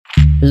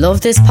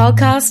Love this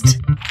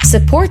podcast?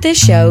 Support this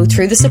show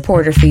through the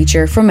supporter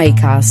feature from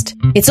Acast.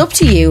 It's up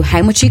to you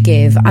how much you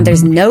give and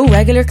there's no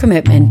regular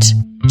commitment.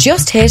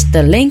 Just hit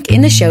the link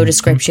in the show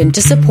description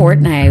to support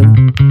now.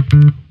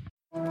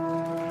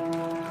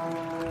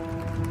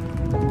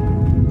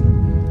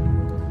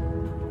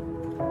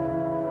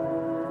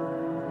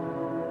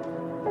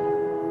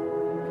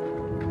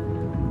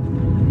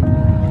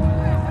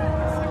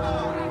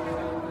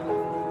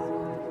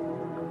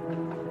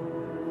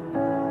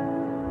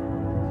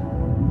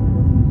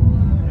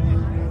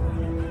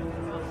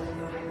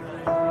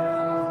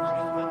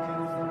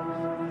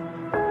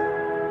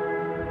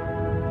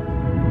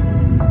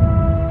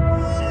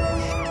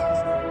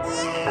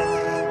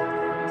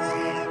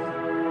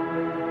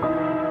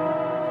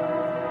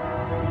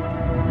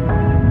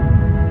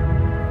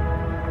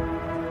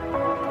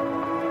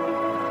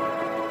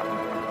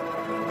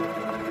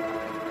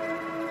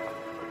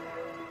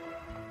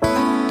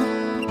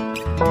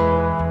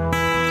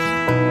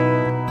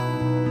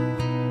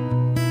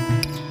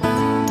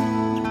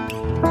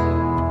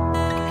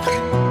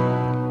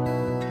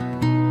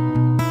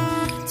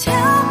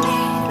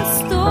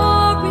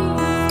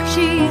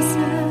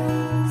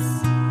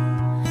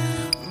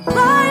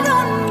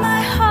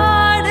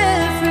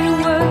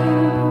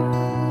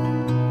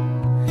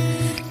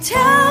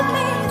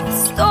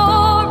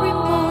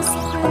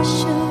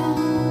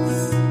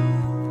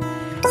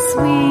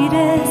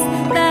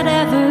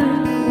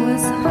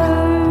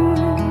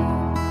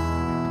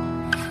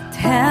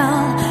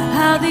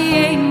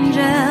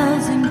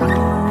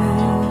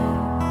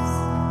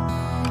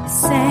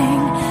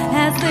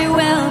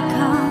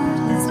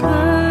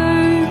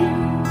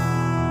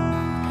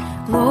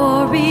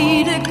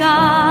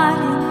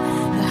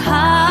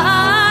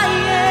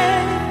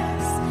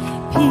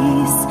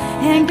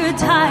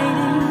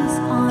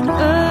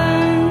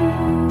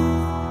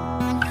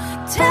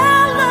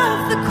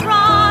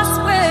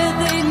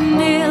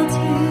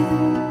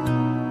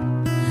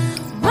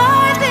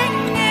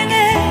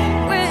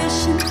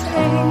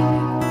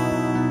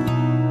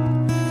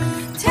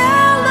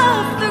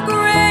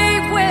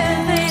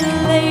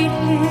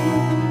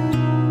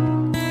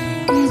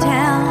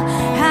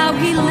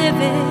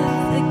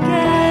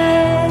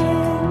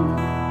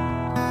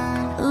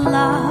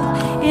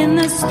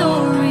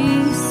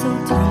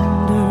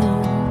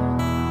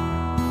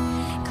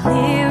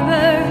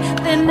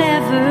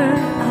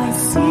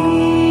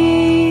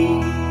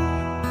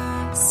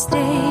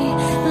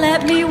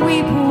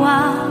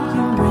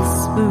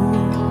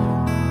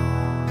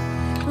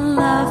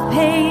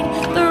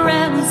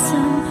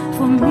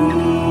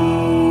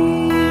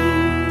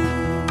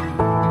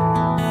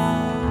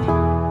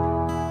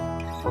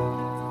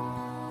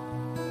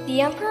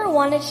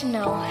 To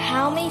know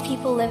how many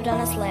people lived on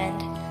his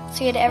land, so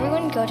he had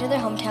everyone go to their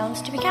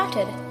hometowns to be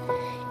counted.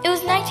 It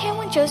was nighttime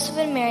when Joseph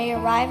and Mary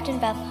arrived in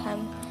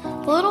Bethlehem.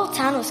 The little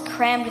town was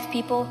crammed with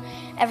people,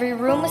 every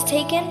room was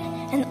taken,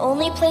 and the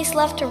only place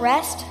left to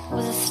rest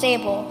was a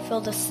stable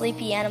filled with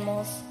sleepy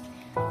animals.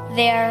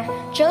 There,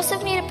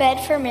 Joseph made a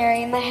bed for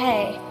Mary in the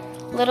hay.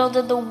 Little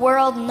did the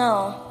world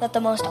know that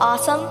the most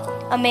awesome,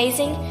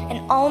 amazing,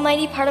 and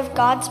almighty part of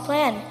God's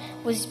plan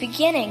was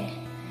beginning.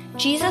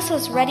 Jesus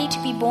was ready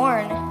to be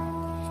born.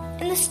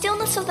 In the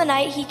stillness of the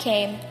night he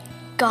came,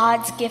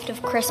 God's gift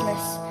of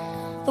Christmas,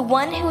 the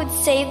one who would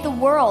save the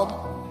world.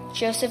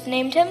 Joseph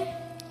named him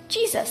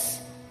Jesus.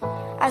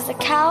 As the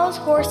cows,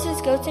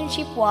 horses, goats, and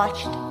sheep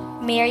watched,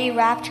 Mary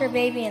wrapped her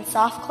baby in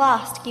soft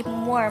cloths to keep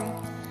him warm.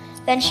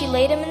 Then she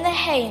laid him in the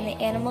hay in the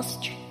animal's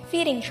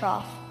feeding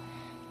trough.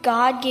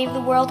 God gave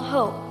the world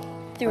hope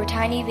through a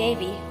tiny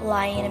baby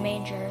lying in a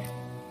manger.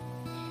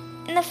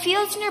 In the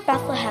fields near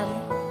Bethlehem,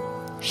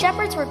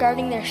 shepherds were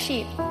guarding their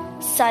sheep.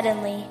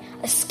 Suddenly,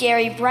 a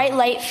scary bright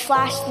light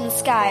flashed in the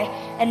sky,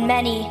 and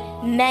many,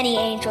 many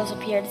angels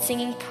appeared,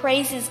 singing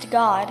praises to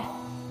God.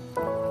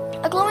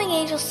 A glowing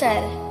angel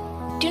said,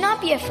 "Do not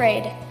be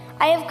afraid.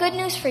 I have good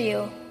news for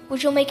you,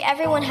 which will make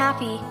everyone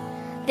happy.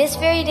 This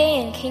very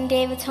day in King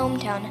David's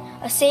hometown,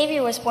 a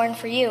Savior was born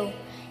for you.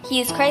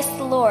 He is Christ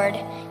the Lord.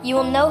 You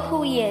will know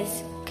who he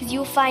is, because you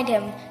will find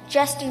him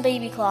dressed in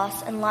baby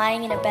cloths and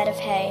lying in a bed of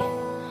hay."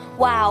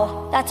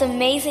 "Wow, that's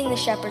amazing," the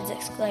shepherds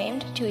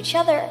exclaimed to each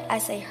other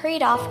as they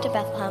hurried off to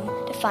Bethlehem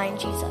to find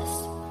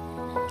Jesus.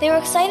 They were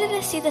excited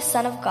to see the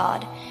Son of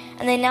God,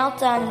 and they knelt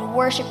down and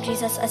worshipped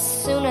Jesus as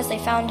soon as they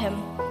found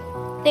him.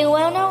 They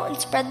went out and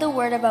spread the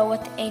word about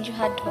what the angel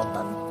had told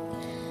them.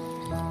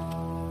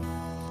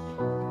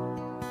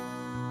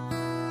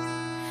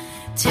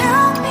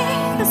 Tell me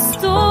the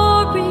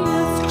story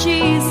of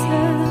Jesus.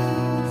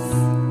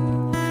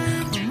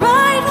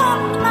 Write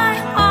on my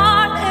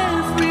heart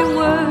every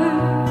word.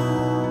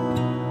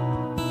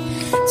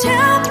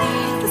 Tell me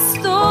the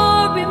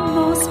story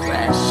most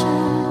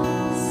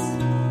precious,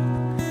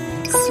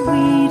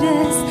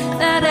 sweetest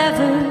that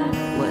ever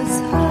was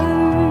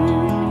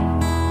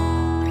heard,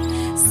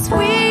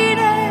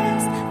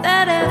 sweetest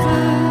that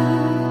ever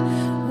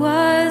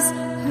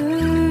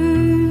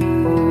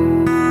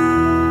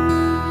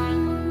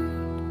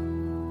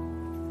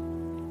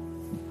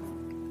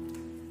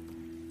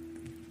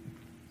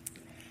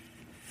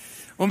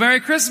Well,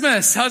 Merry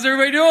Christmas. How's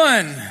everybody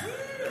doing?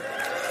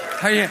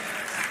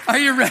 Are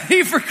you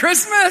ready for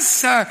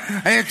Christmas? Are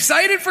you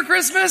excited for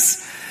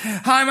Christmas?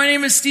 Hi, my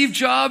name is Steve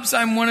Jobs.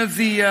 I'm one of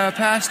the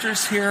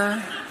pastors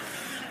here.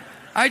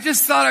 I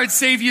just thought I'd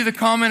save you the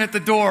comment at the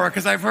door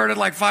because I've heard it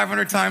like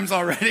 500 times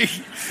already.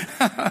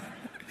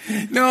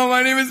 No,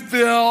 my name is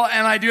Bill,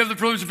 and I do have the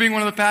privilege of being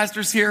one of the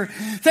pastors here.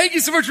 Thank you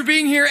so much for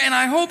being here, and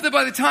I hope that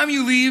by the time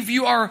you leave,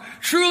 you are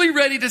truly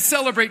ready to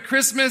celebrate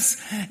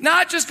Christmas,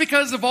 not just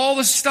because of all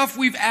the stuff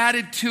we've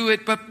added to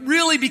it, but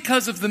really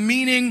because of the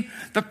meaning,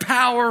 the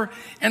power,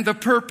 and the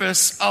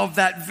purpose of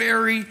that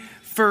very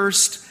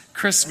first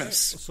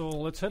Christmas. Right, so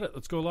let's hit it.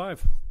 Let's go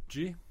live.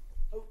 G?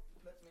 Oh,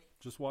 that's me.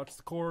 Just watch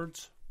the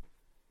chords.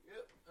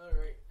 Yep, all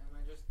right.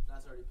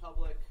 That's already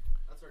public.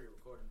 That's already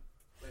recording.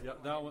 Wait, Yeah,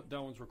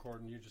 that one's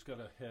recording. You just got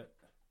to hit.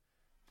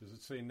 Does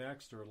it say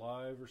next or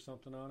live or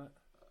something on it?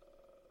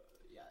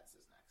 Yeah, it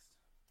says next.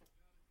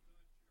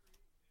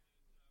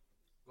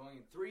 Going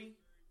in 3,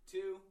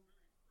 2.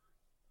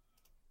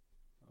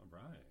 All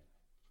right.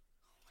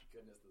 Oh my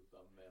goodness, the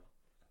thumbnail.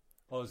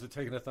 Oh, is it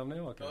taking a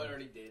thumbnail? Okay. Oh, it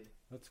already did.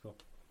 Let's go.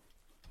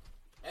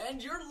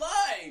 And you're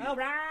live! All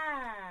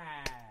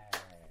right.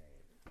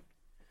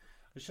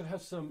 I should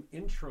have some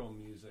intro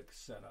music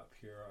set up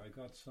here. I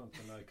got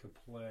something I could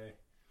play.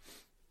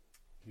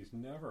 He's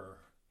never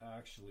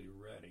actually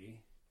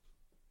ready.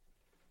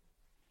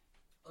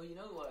 Oh, you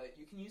know what?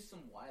 You can use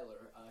some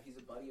Weiler. He's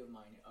a buddy of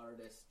mine,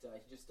 artist.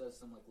 He just does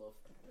some like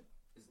lo-fi.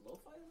 Is it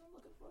lo-fi that I'm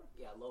looking for?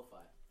 Yeah,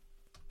 lo-fi.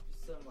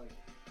 Just some like.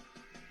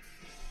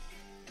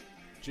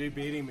 Jay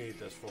Beatty made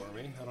this for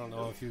me. I don't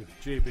know if you...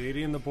 Jay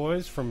Beatty and the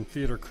boys from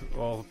Theater...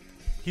 Well,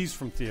 he's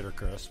from Theater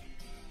Crisp.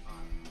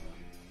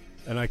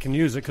 And I can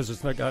use it because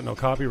it's not got no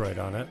copyright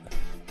on it.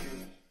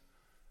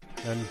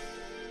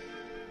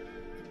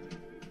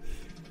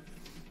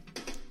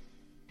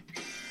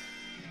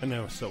 And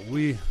now, so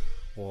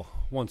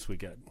once we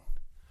get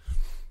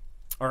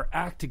our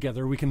act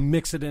together, we can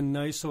mix it in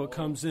nice so it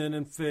comes in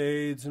and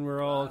fades and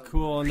we're all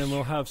cool, and then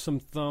we'll have some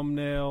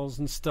thumbnails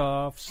and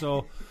stuff.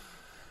 So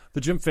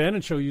the Jim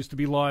Fannin Show used to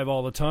be live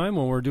all the time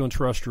when we were doing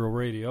terrestrial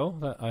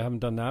radio. I haven't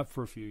done that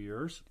for a few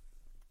years.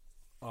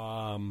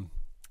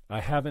 I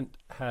haven't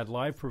had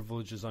live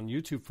privileges on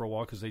YouTube for a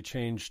while because they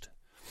changed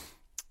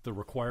the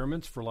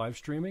requirements for live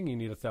streaming. You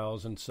need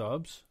 1,000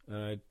 subs,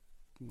 and I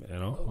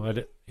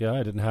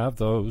didn't have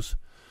those.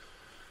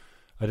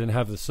 I didn't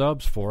have the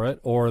subs for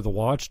it or the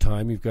watch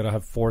time. You've got to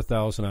have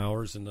 4,000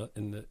 hours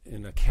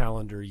in a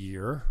calendar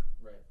year,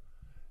 Right.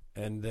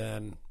 And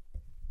then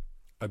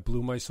I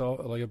blew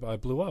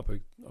up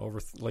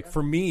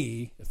for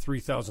me,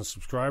 3,000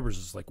 subscribers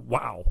is like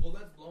wow. Well,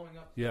 that's blowing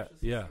up. Yeah,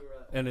 Just yeah,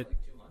 and like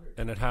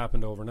 200. it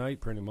happened overnight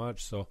pretty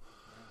much. So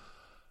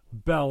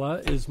Bella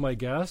is my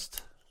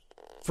guest,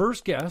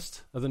 first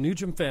guest of the new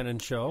Jim Fannin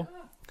Show,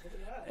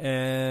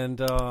 and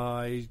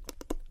I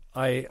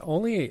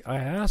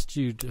asked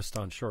you just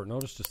on short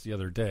notice just the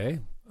other day.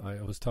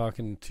 I was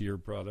talking to your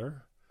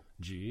brother,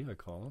 G, I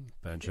call him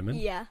Benjamin.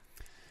 Yeah.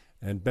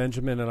 And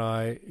Benjamin and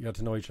I got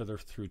to know each other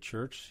through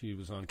church. He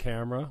was on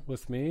camera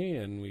with me,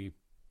 and we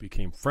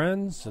became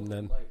friends. And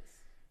then,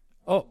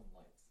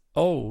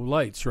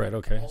 lights, right?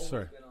 Okay,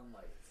 sorry.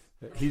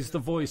 He's the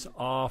voice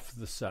off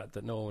the set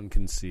that no one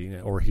can see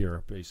or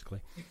hear,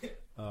 basically.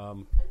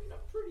 I'm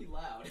pretty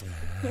loud.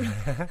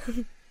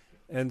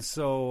 And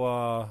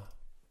so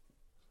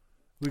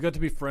we got to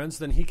be friends.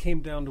 Then he came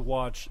down to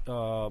watch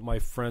my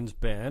friend's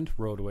band,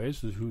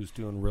 Roadways, who's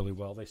doing really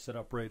well. They set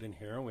up right in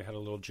here, and we had a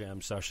little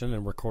jam session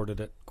and recorded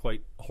it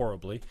quite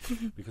horribly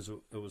because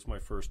it was my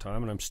first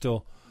time, and I'm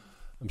still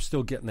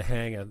getting the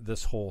hang of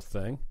this whole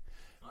thing.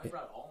 I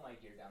brought all my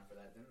gear down for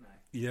that, didn't I?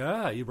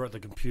 Yeah, you brought the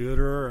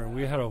computer, and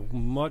we had a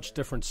much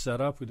different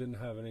setup. We didn't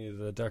have any of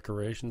the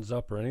decorations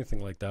up or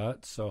anything like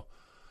that. So,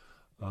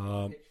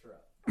 Picture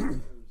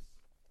up.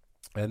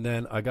 and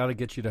then I got to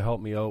get you to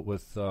help me out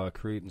with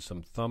creating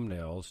some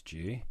thumbnails,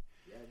 G.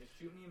 Yeah, just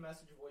shoot me a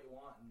message of what you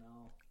want, and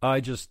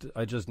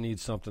I just need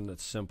something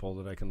that's simple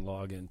that I can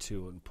log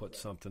into and put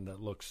something that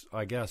looks.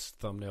 I guess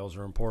thumbnails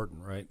are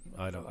important, right?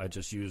 I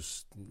just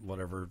use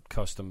whatever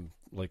custom,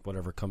 like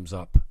whatever comes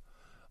up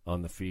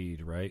on the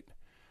feed, right?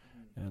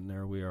 Mm-hmm. And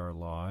there we are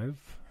live.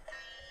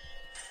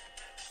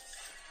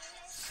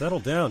 Settle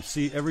down.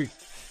 See, every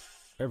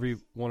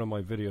one of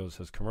my videos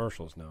has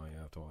commercials now. You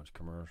have to watch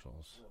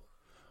commercials.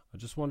 I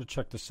just want to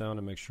check the sound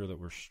and make sure that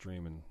we're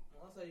streaming.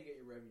 Well, that's how you get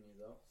your revenue,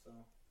 though. So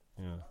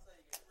Yeah.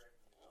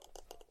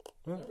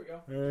 there we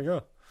go. There you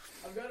go.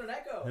 I've got an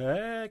echo.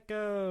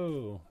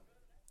 Echo.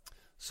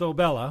 So,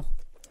 Bella,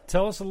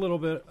 tell us a little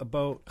bit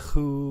about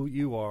who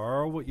you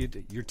are, what you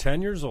do. You're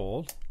 10 years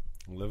old.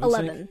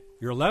 11.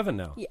 You're 11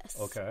 now? Yes.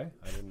 Okay.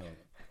 I didn't know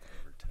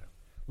that.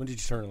 When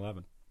did you turn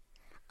 11?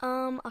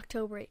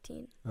 October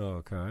 18.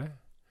 Okay.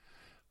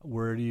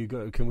 Where do you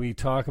go? Can we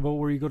talk about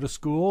where you go to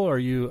school? Are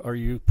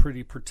you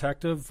pretty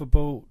protective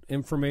about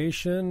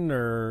information,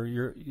 or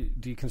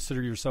do you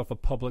consider yourself a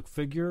public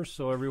figure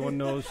so everyone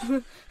knows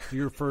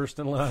your first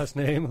and last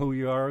name, who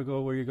you are,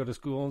 where you go to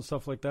school, and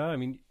stuff like that? I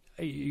mean,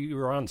 you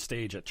were on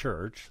stage at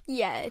church.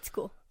 Yeah, it's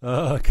cool.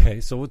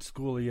 Okay, so what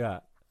school are you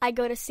at? I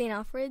go to St.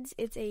 Alfred's.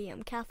 It's a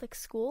Catholic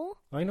school.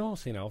 I know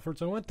St.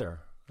 Alfred's. I went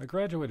there. I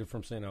graduated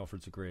from St.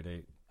 Alfred's at grade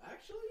 8.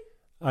 Actually?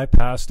 I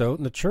passed out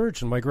in the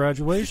church in my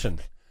graduation.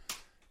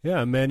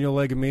 Yeah, Emmanuel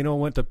Legamino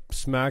went to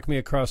smack me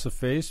across the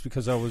face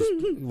because I was,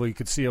 well, you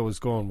could see I was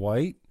going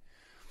white.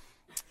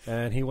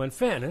 And he went,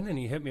 Fannin, and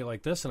he hit me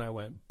like this, and I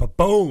went,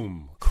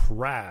 ba-boom,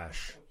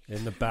 crash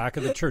in the back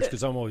of the church,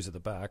 because I'm always at the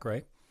back,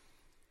 right?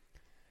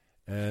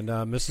 And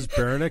Mrs.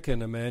 Bernick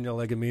and Emmanuel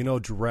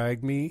Legamino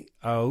dragged me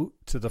out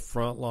to the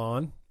front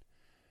lawn,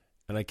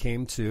 and I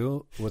came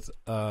to with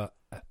a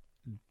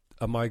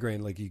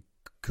migraine like you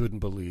couldn't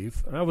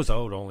believe. And I was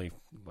out only,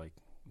 like,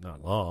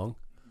 not long.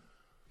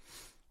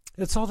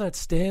 It's all that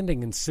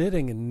standing and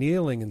sitting and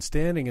kneeling and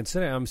standing and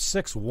sitting. I'm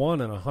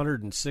 6'1" and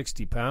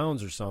 160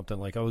 pounds or something.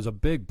 Like, I was a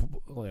big,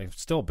 like,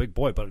 still a big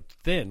boy, but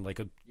thin, like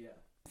a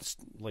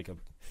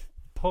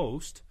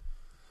post.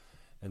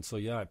 And so,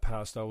 yeah, I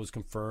passed. I was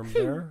confirmed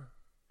there.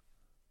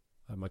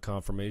 I had my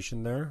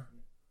confirmation there.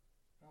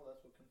 Oh,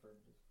 that's what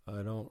confirmed it.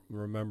 I don't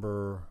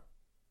remember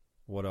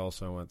what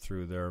else I went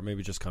through there.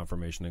 Maybe just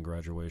confirmation and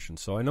graduation.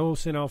 So I know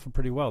St. Alfred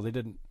pretty well.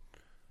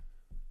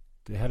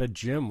 They had a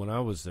gym when I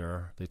was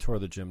there. They tore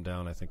the gym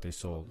down. I think they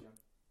sold.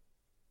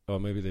 Oh,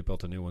 maybe they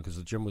built a new one because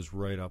the gym was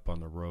right up on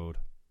the road.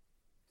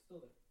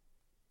 Still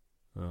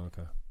there. Oh,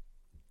 okay.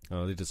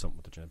 Oh, they did something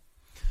with the gym.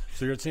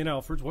 So you're at St.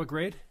 Alfred's. What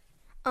grade?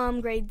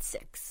 Grade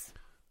 6.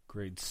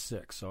 Grade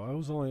 6. So I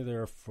was only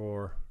there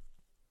for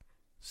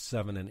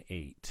 7 and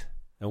 8.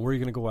 And where are you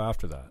going to go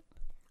after that?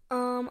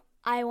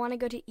 I want to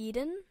go to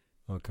Eden,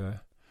 Okay.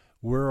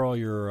 Where are all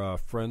your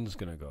friends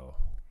going to go?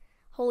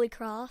 Holy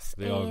Cross,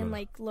 They all and go.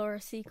 like Laura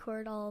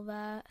Secord, all of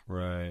that.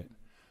 Right.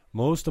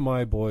 Most of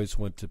my boys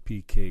went to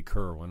PK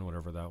Kerwin,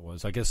 whatever that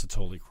was. I guess it's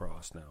Holy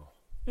Cross now.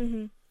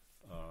 Mm-hmm.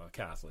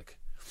 Catholic.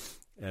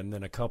 And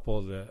then a couple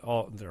of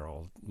they're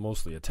all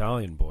mostly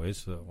Italian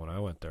boys when I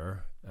went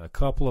there. A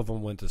couple of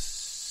them went to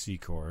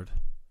Secord.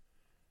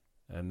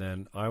 And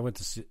then I went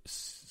to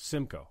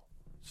Simcoe.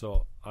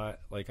 So I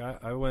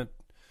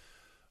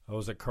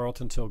was at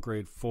Carleton till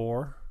grade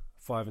 4,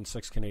 5 and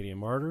 6 Canadian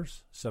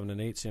Martyrs, 7 and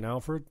 8 St.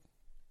 Alfred.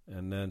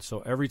 And then,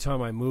 so every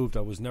time I moved,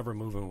 I was never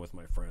moving with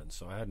my friends.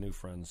 So I had new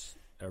friends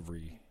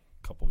every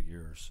couple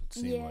years, it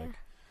seemed like.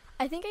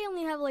 I think I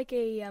only have like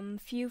a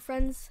few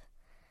friends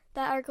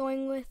that are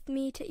going with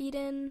me to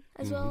Eden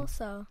as well,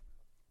 so.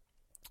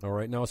 All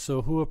right. Now,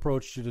 so who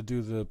approached you to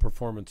do the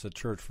performance at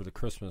church for the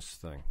Christmas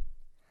thing?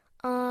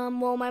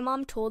 Well, my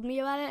mom told me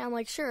about it. I'm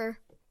like, sure.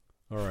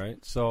 All right.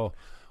 So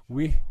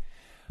we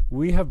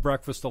have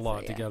breakfast a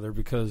lot together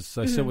because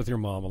I sit with your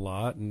mom a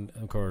lot. And,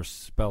 of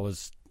course,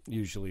 Bella's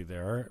usually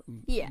there.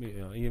 Yeah.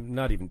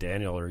 Not even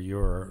Daniel or you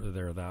are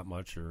there that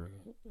much. Or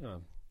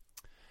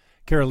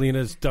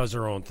Carolina does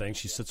her own thing.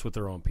 She sits with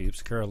her own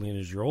peeps. Carolina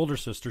is your older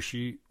sister.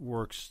 She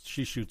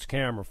shoots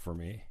camera for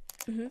me.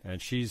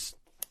 And she's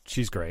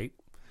great.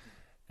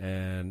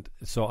 And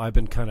so I've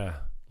been kind of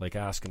like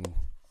asking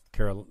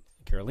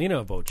Carolina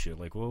about you.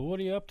 Like, well, what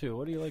are you up to?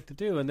 What do you like to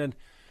do? And then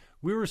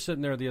we were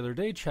sitting there the other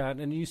day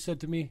chatting, and you said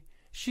to me,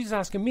 she's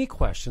asking me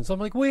questions. I'm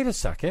like, wait a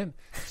second.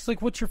 She's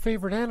like, what's your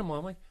favorite animal?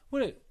 I'm like,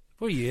 what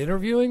are you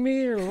interviewing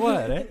me or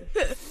what? Eh?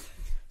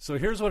 So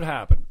here's what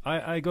happened.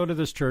 I go to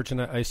this church,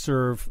 and I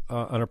serve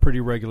on a pretty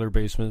regular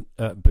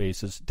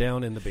basis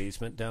down in the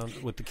basement, down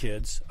with the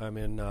kids. I'm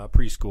in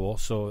preschool,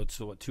 so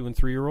it's 2 and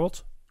 3 year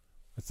olds,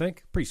 I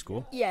think,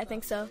 preschool. Yeah, I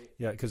think so.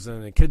 Yeah, because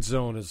then the kids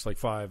zone is like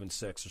 5 and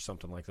 6 or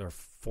something like that,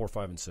 4,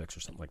 5, and 6 or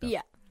something like that.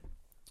 Yeah.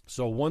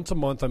 So once a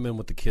month I'm in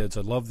with the kids.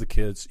 I love the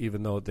kids,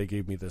 even though they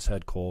gave me this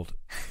head cold.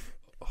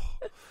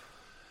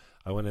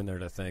 I went in there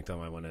to thank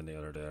them. I went in the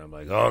other day. I'm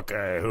like,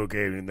 okay, who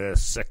gave me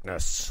this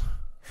sickness?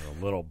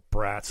 Little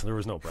brats. There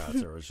was no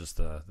brats. There was just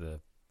the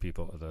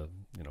people,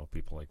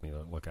 people like me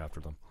that look after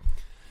them.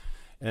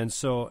 And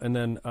so, and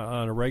then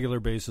on a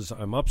regular basis,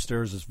 I'm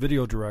upstairs as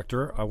video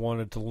director. I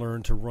wanted to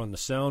learn to run the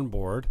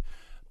soundboard,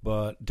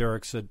 but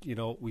Derek said,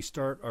 we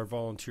start our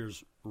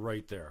volunteers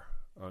right there.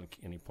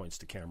 And he points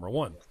to camera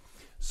 1.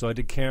 So I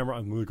did camera.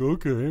 I'm like,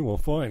 okay, well,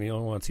 fine. You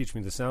don't want to teach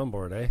me the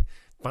soundboard, eh?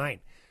 Fine.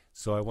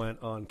 So I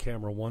went on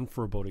camera 1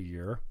 for about a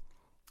year.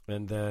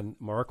 And then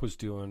Mark was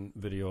doing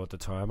video at the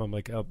time. I'm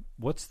like,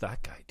 what's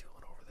that guy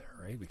doing over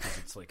there, right? Because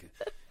it's like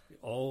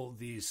all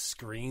these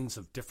screens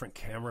of different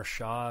camera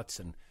shots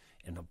and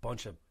a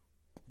bunch of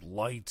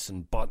lights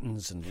and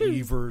buttons and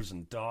levers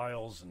and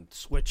dials and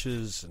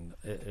switches. And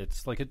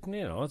it's like,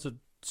 it's a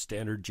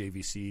standard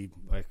JVC.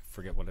 I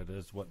forget what it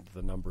is, what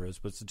the number is,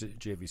 but it's a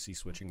JVC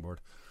switching board.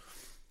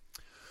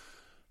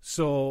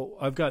 So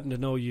I've gotten to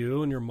know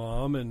you and your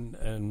mom,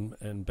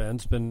 and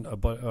Ben's been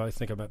I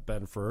think I met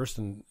Ben first,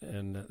 and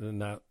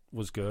that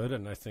was good.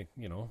 And I think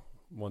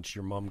once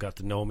your mom got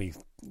to know me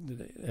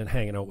and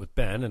hanging out with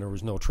Ben, and there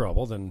was no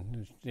trouble,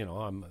 then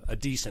I'm a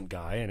decent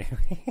guy,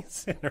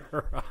 anyways, in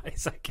her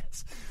eyes, I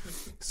guess.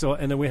 So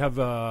and then we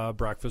have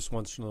breakfast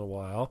once in a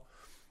while,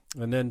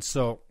 and then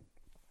so.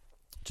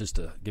 Just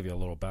to give you a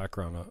little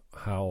background of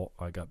how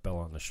I got Bella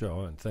on the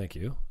show, and thank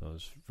you. That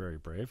was very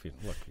brave.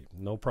 Look,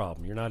 no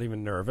problem. You're not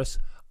even nervous.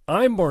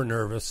 I'm more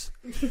nervous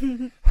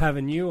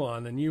having you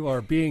on than you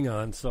are being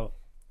on. So,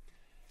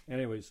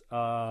 anyways,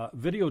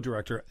 video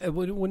director.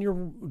 When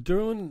you're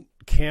doing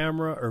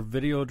camera or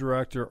video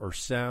director or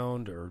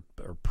sound or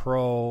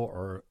pro,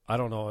 or I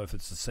don't know if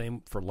it's the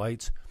same for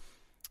lights,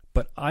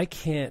 but I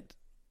can't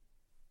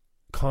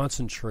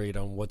concentrate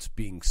on what's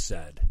being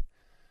said.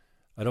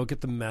 I don't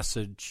get the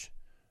message.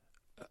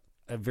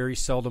 I very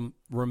seldom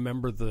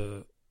remember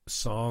the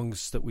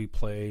songs that we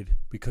played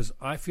because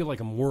I feel like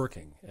I'm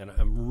working and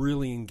I'm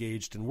really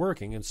engaged in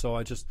working. And so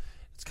it's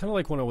kind of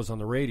like when I was on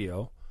the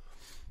radio.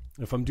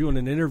 If I'm doing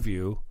an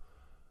interview,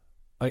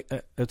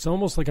 it's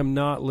almost like I'm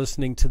not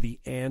listening to the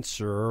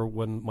answer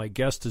when my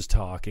guest is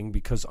talking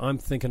because I'm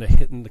thinking of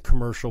hitting the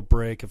commercial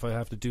break if I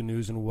have to do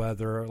news and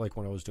weather, like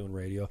when I was doing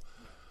radio,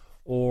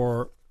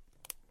 or,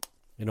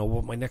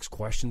 what my next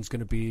question is going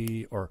to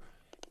be, or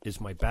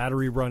is my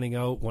battery running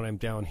out when I'm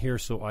down here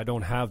so I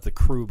don't have the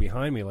crew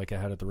behind me like I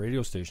had at the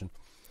radio station.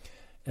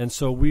 And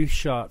so we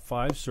shot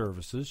 5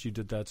 services. You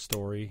did that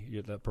story, you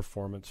did that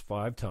performance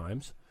 5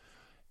 times.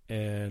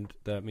 And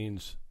that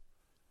means,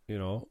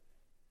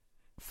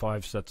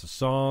 5 sets of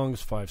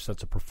songs, 5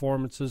 sets of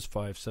performances,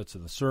 5 sets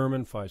of the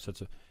sermon, 5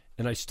 sets of...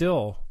 And I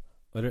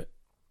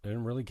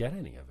didn't really get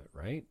any of it,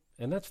 right?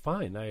 And that's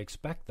fine. I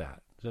expect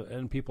that.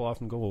 And people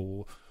often go,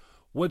 well,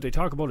 what did they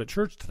talk about at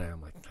church today?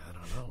 I'm like, I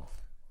don't know.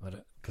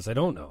 Because I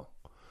don't know.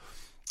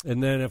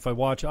 And then if I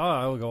watch,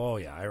 I'll go, oh,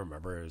 yeah, I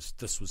remember.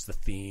 This was the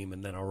theme,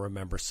 and then I'll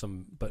remember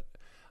some. But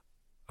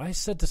I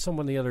said to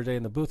someone the other day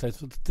in the booth, I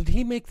said, did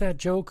he make that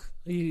joke?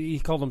 He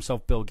called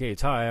himself Bill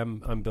Gates. Hi,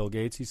 I'm Bill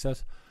Gates, he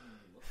says.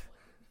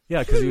 Yeah,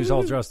 because he was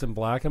all dressed in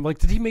black. I'm like,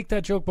 did he make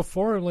that joke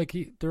before?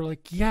 And they're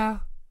like, yeah.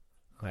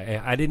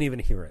 I didn't even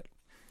hear it.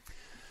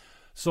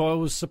 So I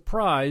was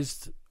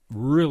surprised,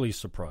 really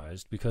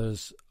surprised,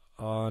 because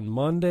on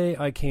Monday,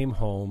 I came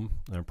home,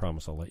 and I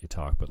promise I'll let you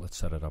talk, but let's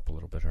set it up a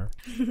little bit here.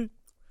 I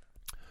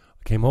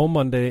came home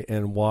Monday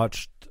and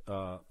watched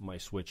my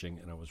switching,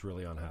 and I was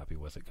really unhappy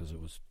with it because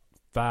it was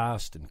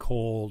fast and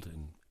cold,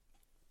 and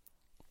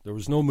there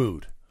was no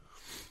mood.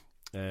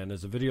 And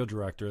as a video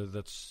director,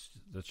 that's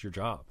your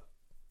job,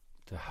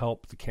 to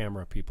help the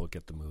camera people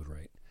get the mood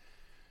right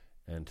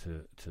and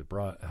to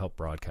help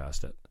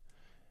broadcast it.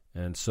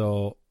 And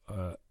so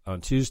on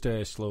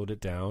Tuesday, I slowed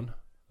it down.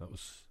 That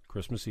was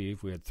Christmas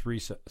Eve. We had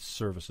 3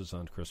 services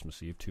on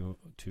Christmas Eve, two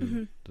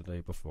the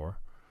day before.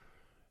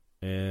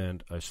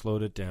 And I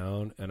slowed it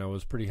down, and I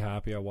was pretty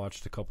happy. I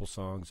watched a couple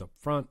songs up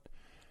front,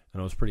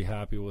 and I was pretty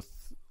happy with,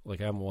 I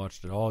haven't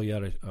watched it all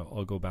yet.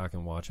 I'll go back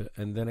and watch it.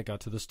 And then it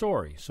got to the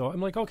story. So I'm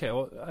like, okay,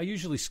 well, I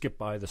usually skip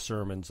by the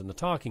sermons and the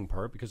talking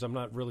part because I'm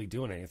not really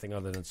doing anything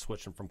other than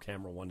switching from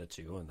camera 1 to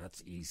 2, and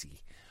that's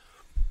easy.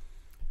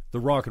 The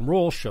rock and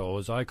roll show,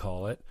 as I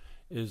call it,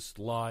 is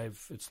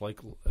live. It's like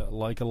a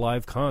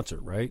live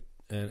concert, right?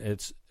 And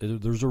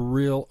there's a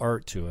real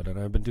art to it. And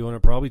I've been doing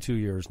it probably 2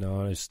 years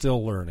now, and I'm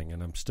still learning,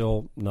 and I'm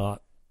still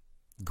not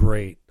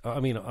great. I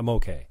mean, I'm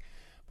okay,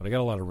 but I got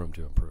a lot of room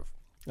to improve.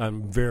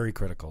 I'm very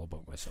critical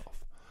about myself.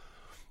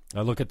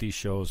 I look at these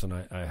shows, and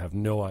I have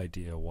no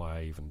idea why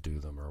I even do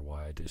them or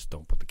why I just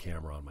don't put the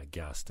camera on my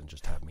guest and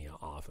just have me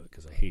off it,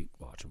 because I hate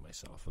watching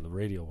myself. And the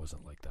radio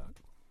wasn't like that.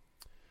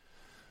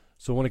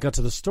 So when it got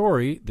to the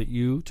story that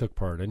you took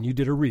part in, you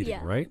did a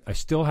reading, right? I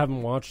still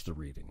haven't watched the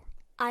reading.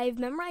 I've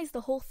memorized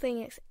the whole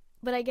thing,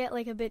 but I get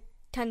a bit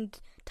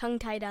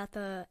tongue-tied at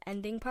the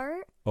ending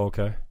part.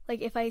 Okay.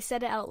 If I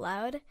said it out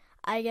loud,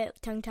 I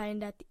get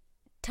tongue-tied at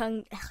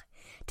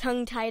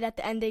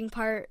the ending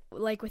part,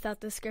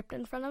 without the script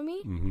in front of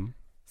me. Mm-hmm.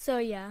 So,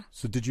 yeah.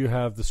 So did you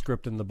have the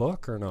script in the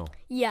book or no?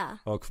 Yeah.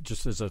 Oh,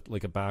 just as a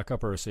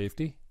backup or a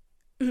safety?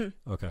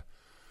 Mm-hmm. Okay.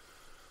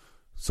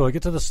 So I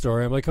get to the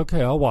story. I'm like,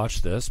 okay, I'll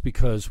watch this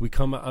because we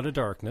come out of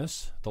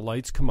darkness. The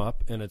lights come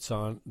up, and it's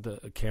on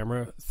the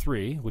camera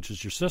 3, which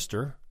is your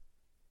sister.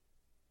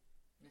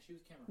 No, she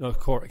was camera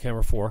 4.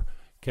 Camera 4.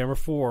 Camera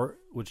 4,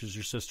 which is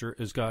your sister,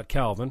 has got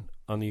Calvin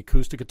on the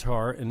acoustic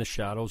guitar in the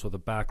shadows with a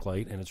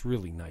backlight, and it's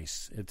really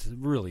nice. It's a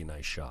really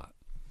nice shot.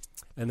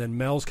 And then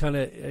Mel's kind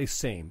of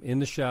same, in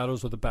the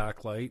shadows with a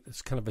backlight.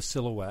 It's kind of a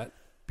silhouette.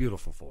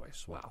 Beautiful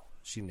voice. Wow.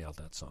 She nailed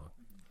that song.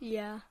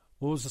 Yeah.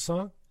 What was the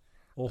song?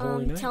 Oh,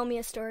 Holy Night? Tell Me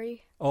a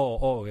Story.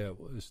 Oh, yeah.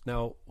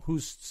 Now,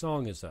 whose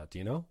song is that? Do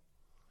you know?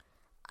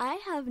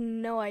 I have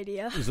no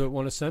idea. Is it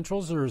one of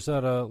Central's, or is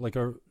that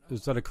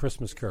a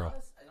Christmas carol?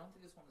 I don't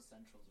think it's one of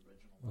Central's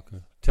original.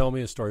 Okay. Tell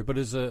Me a Story. But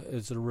is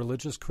it a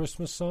religious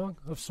Christmas song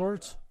of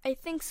sorts? I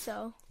think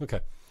so.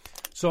 Okay.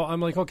 So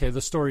I'm like, okay,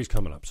 the story's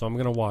coming up, so I'm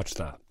going to watch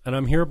that. And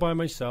I'm here by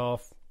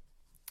myself.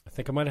 I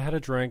think I might have had a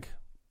drink.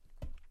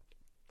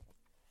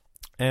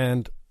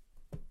 And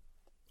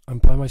I'm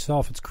by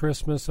myself. It's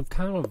Christmas. I'm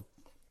kind of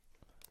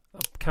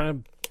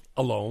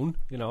alone.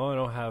 I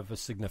don't have a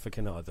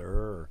significant other.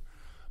 Or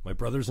my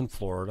brother's in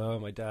Florida.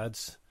 My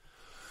dad's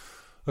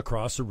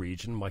across the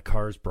region. My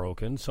car's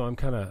broken, so I'm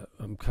kind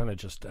of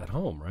just at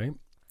home, right?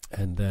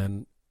 And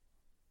then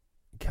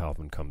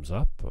Calvin comes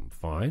up. I'm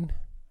fine.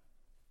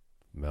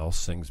 Mel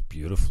sings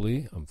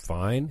beautifully. I'm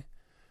fine.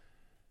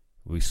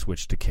 We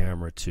switched to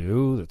camera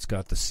 2 that's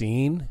got the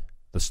scene,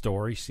 the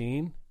story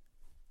scene.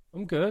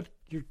 I'm good.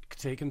 You're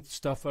taking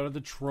stuff out of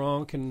the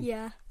trunk and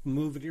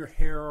moving your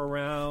hair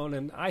around.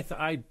 And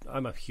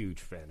I'm a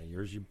huge fan of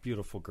yours. You're a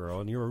beautiful girl,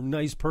 and you're a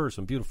nice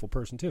person, beautiful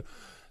person too.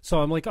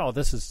 So I'm like, oh,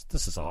 this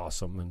is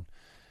awesome.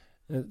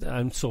 And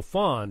I'm so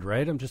fond,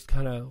 right? I'm just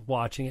kind of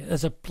watching it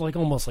as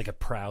almost like a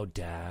proud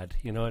dad.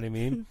 You know what I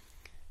mean?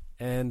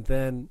 And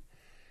then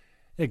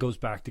it goes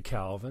back to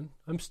Calvin.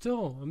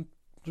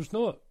 There's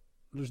no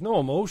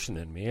emotion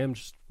in me. I'm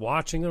just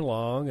watching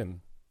along, and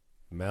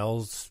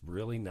Mel's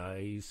really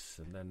nice,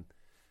 and then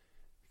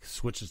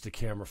switches to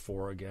camera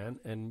 4 again,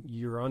 and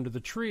you're under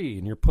the tree,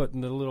 and you're putting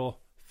the little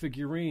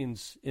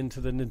figurines into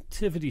the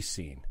nativity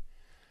scene.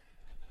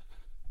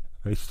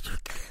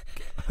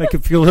 I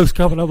can feel this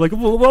coming. I'm like,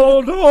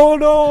 oh,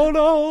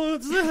 no,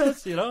 it's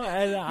this, you know.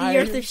 And the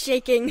earth is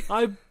shaking.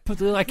 I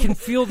can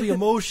feel the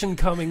emotion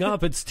coming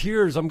up. It's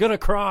tears. I'm gonna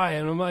cry,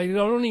 and I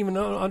don't even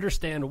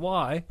understand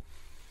why.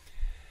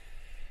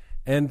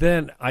 And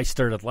then I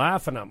started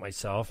laughing at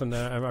myself, and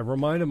I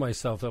reminded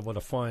myself that what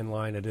a fine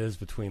line it is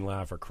between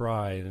laugh or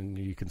cry, and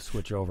you can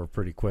switch over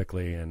pretty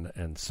quickly. And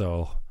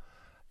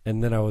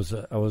then I was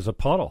a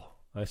puddle.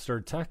 I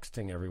started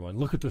texting everyone,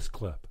 look at this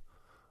clip.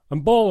 I'm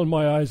bawling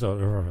my eyes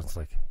out. It's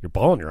like, you're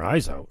bawling your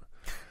eyes out.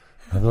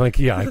 I'm like,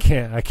 yeah,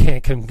 I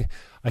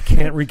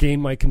can't regain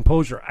my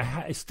composure.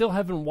 I still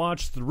haven't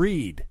watched the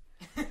read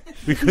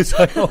because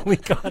I only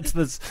got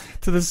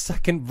to the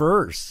second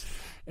verse,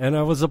 and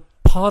I was a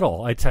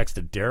puddle. I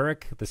texted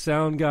Derek, the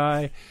sound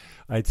guy.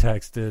 I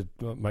texted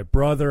my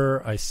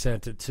brother. I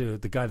sent it to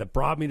the guy that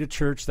brought me to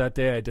church that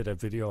day. I did a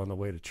video on the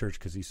way to church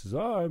because he says,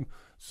 oh, I'm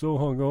so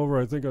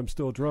hungover. I think I'm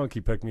still drunk. He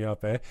picked me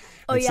up, eh?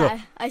 Oh, and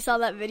yeah. I saw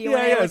that video.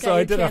 So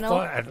I did channel.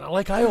 I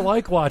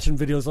like watching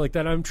videos like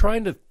that. I'm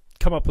trying to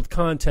come up with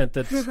content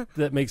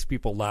that makes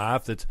people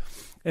laugh.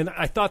 And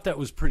I thought that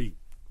was pretty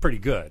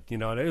good, you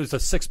know. And it was a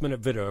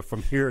 6-minute video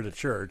from here to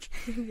church.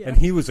 Yeah. And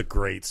he was a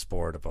great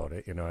sport about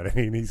it, you know what I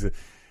mean?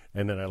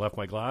 And then I left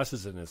my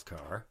glasses in his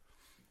car.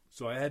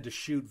 So I had to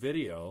shoot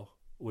video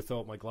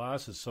without my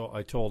glasses. So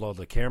I told all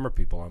the camera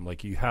people, I'm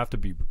like, you have to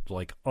be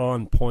like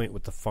on point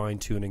with the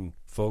fine-tuning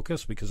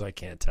focus because I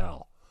can't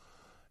tell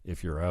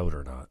if you're out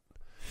or not.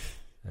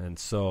 And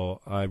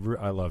so I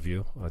love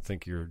you. I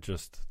think you're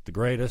just the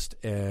greatest.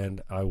 And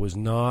I was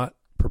not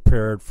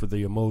prepared for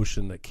the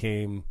emotion that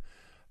came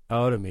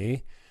out of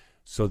me.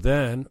 So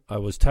then I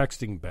was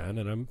texting Ben,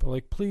 and I'm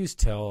like, please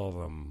tell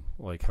them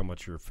like how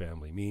much your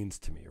family means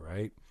to me,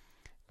 right?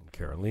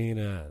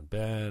 Carolina and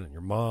Ben and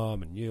your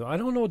mom and you. I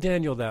don't know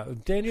Daniel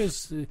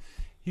Daniel's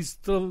he's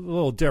a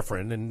little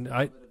different, and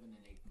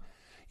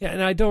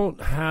and I don't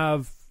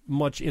have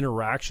much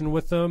interaction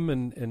with him,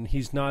 and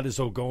he's not as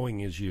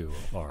outgoing as you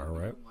are,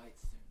 right?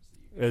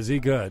 Is he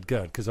good?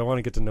 Good, because I want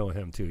to get to know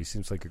him too. He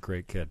seems like a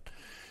great kid,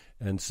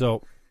 and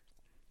so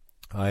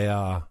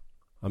I've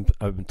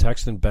been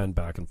texting Ben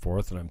back and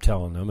forth, and I'm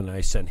telling him, and I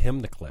sent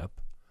him the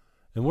clip.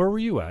 And where were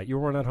you at? You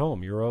weren't at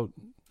home. You were out.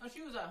 Oh,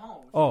 she was at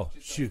home.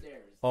 Upstairs.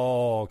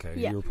 Oh, okay.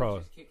 Yeah. You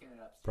were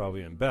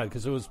probably in bed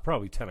because it was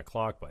probably 10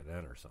 o'clock by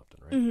then or something,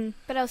 right? Mm-hmm.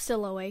 But I was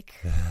still awake.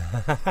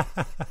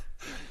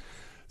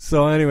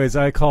 So anyways,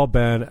 I call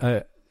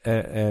Ben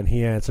and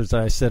he answers.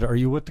 I said, are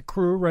you with the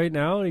crew right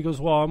now? And he goes,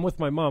 well, I'm with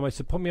my mom. I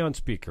said, put me on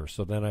speaker.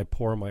 So then I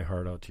pour my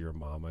heart out to your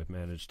mom. I've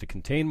managed to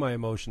contain my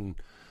emotion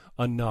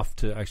enough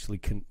to actually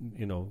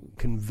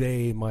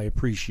convey my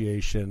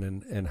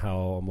appreciation and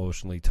how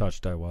emotionally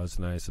touched I was.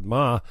 And I said,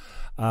 Ma,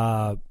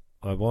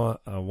 I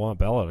want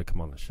Bella to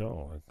come on the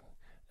show.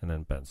 And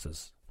then Ben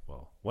says,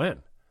 well,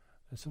 when?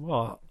 I said,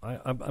 well,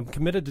 I'm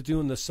committed to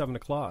doing this 7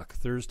 o'clock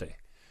Thursday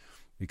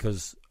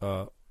because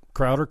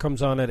Crowder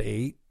comes on at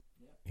 8.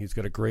 He's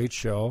got a great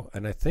show,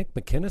 and I think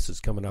McInnes is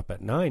coming up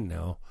at 9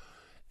 now.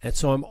 And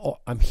so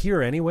I'm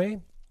here anyway,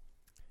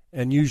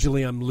 and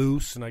usually I'm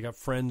loose, and I got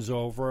friends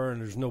over,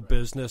 and there's no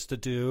business to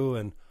do,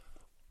 and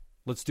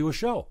let's do a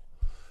show.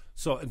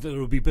 So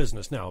it'll be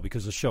business now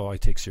because the show I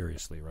take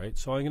seriously, right?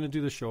 So I'm going to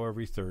do the show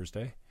every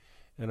Thursday,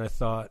 and I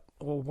thought,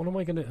 well, who am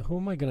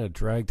I going to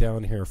drag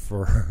down here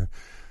for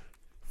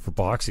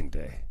Boxing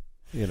Day,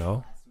 you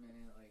know?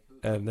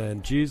 And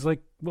then G's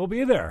like, we'll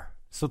be there.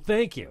 So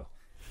thank you.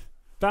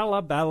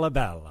 Bella, bella,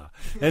 bella.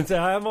 And so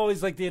I'm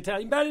always like the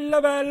Italian,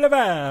 bella, bella,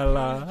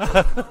 bella. I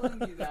was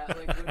telling you that,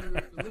 like, when we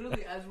were,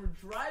 literally, as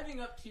we're driving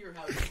up to your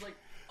house, it's like,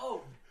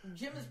 oh,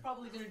 Jim is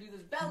probably going to do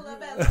this, bella,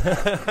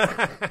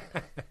 bella.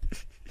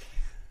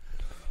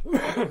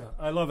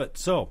 I love it.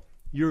 So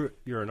you're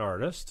an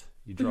artist.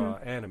 You draw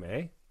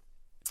anime.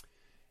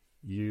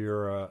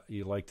 You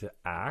like to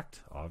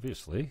act.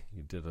 Obviously,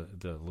 you did a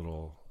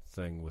little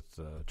thing with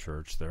the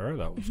church there.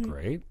 That was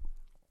great.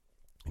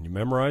 And you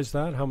memorized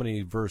that? How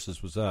many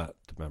verses was that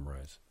to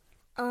memorize?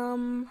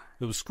 It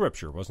was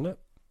scripture, wasn't it?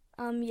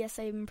 Yes,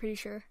 I'm pretty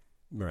sure.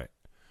 Right.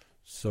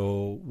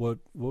 So what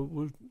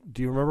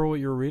do you remember what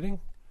you were reading?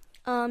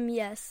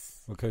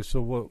 Yes. Okay,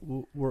 so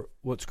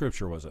what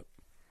scripture was it?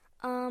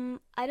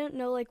 I don't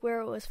know like where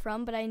it was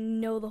from, but I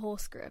know the whole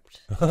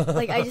script.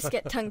 Like I just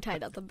get tongue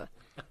tied at the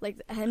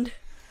end.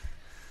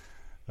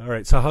 All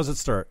right, so how's it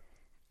start?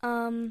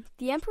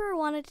 The emperor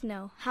wanted to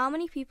know how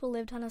many people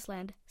lived on his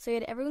land, so he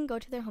had everyone go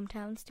to their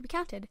hometowns to be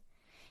counted.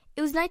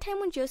 It was nighttime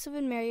when Joseph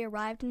and Mary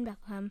arrived in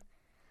Bethlehem.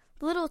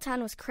 The little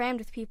town was crammed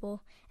with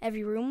people.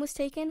 Every room was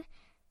taken,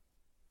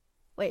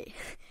 and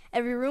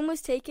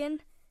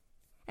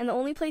the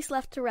only place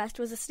left to rest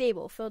was a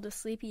stable filled with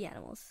sleepy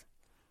animals.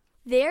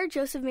 There,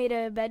 Joseph made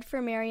a bed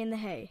for Mary in the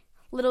hay.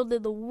 Little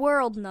did the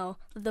world know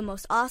that the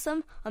most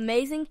awesome,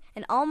 amazing,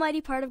 and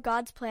almighty part of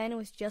God's plan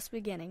was just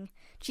beginning.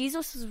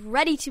 Jesus was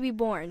ready to be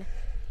born.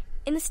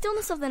 In the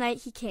stillness of the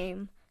night he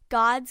came,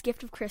 God's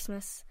gift of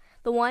Christmas,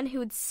 the one who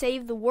would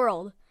save the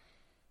world.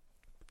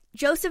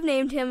 Joseph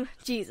named him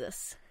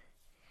Jesus.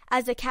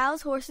 As the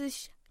cows,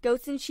 horses,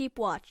 goats, and sheep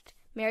watched,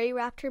 Mary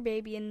wrapped her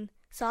baby in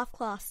soft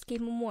cloths to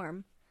keep him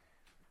warm,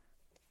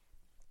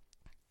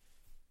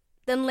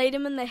 then laid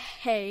him in the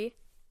hay.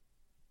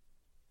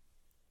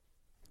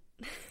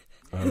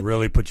 I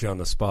really put you on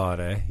the spot,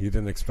 eh? You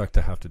didn't expect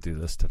to have to do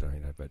this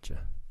tonight, I bet you.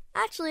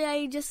 Actually,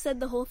 I just said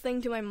the whole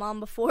thing to my mom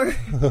before.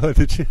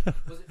 Did you?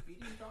 Was it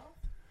feeding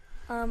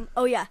trough?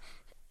 Oh yeah.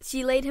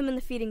 She laid him in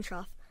the feeding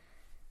trough.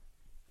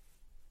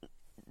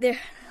 There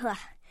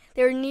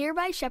were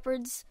nearby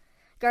shepherds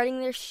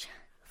guarding their sheep.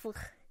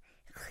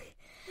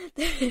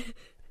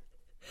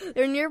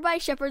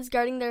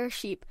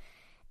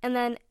 And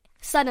then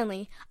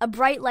suddenly a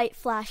bright light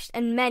flashed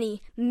and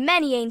many,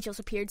 many angels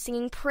appeared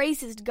singing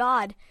praises to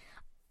God.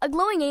 A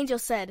glowing angel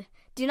said,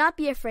 "Do not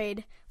be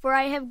afraid, for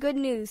I have good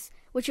news,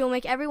 which will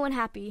make everyone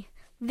happy.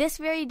 This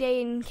very day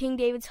in King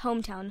David's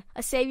hometown,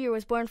 a Savior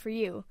was born for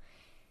you.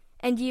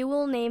 And you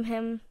will name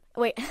him,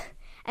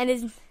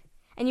 and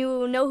you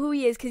will know who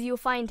he is because you will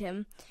find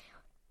him,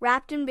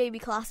 wrapped in baby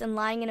cloths and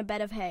lying in a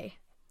bed of hay."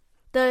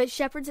 The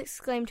shepherds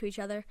exclaimed to each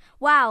other,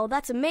 "Wow,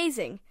 that's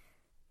amazing."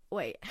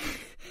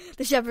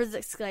 The shepherds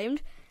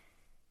exclaimed,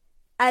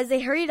 as they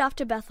hurried off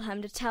to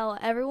Bethlehem to tell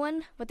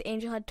everyone what the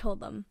angel had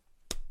told them.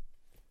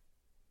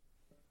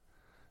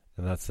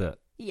 And that's it.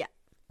 Yeah.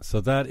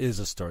 So that is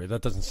a story.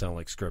 That doesn't sound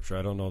like scripture.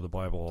 I don't know the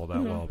Bible all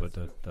that well, but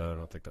I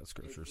don't think that's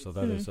scripture. So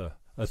that is a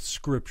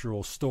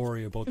scriptural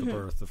story about the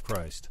birth of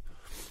Christ,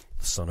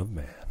 the Son of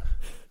Man.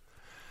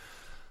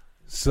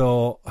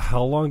 So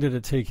how long did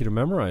it take you to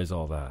memorize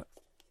all that?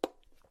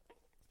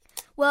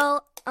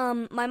 Well,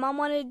 my mom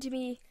wanted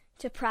me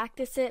to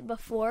practice it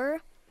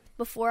before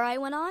I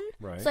went on.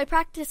 Right. So I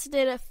practiced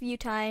it a few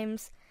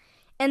times.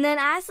 And then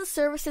as the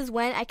services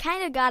went, I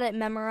kind of got it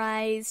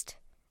memorized.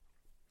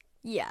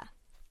 Yeah.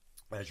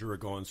 As you were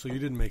going. So you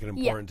didn't make it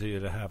important to you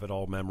to have it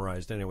all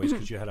memorized anyways,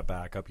 because you had a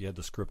backup. You had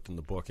the script in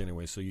the book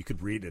anyway, so you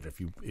could read it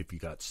if you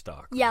got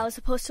stuck. Yeah, right? I was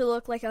supposed to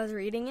look like I was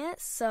reading it.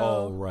 So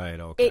oh, right.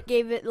 Okay. It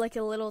gave it like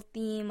a little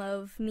theme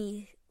of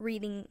me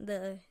reading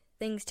the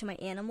things to my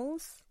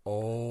animals.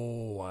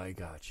 Oh, I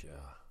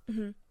gotcha.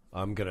 Mm-hmm.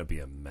 I'm going to be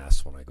a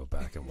mess when I go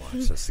back and watch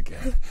this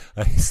again.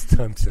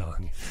 I'm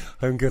telling you.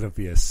 I'm going to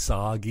be a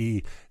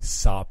soggy,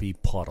 soppy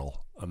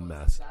puddle. A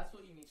mess. That's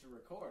what you need to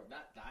record.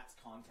 That's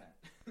content.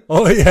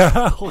 Oh,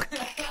 yeah.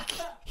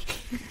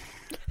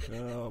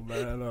 Oh,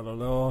 man, I don't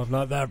know. I'm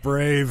not that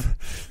brave.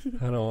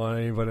 I don't want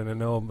anybody to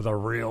know the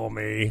real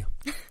me.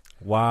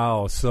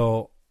 Wow.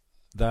 So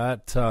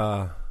that's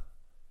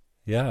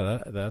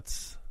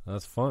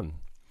fun.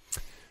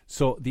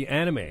 So the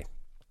anime,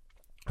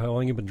 how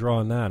long have you been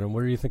drawing that, and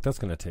where do you think that's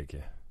going to take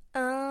you?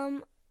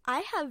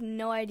 I have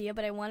no idea,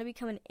 but I want to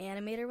become an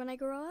animator when I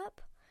grow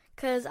up.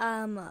 Because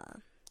I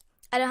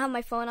don't have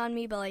my phone on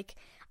me, but like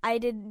I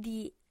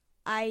do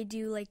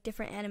like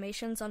different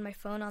animations on my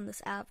phone on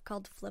this app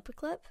called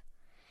Flip-A-Clip.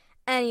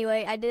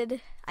 Anyway, I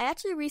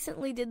actually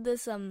recently did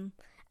this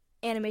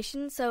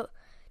animation. So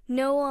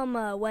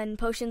when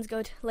potions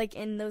go to, like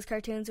in those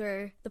cartoons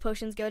where the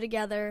potions go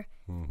together.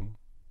 Mm-hmm.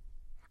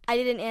 I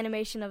did an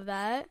animation of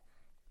that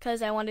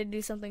because I wanted to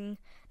do something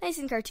nice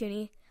and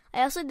cartoony.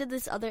 I also did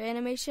this other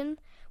animation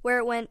where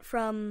it went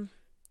from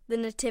the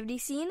nativity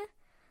scene,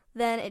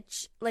 then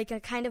it like a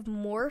kind of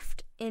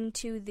morphed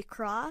into the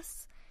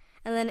cross,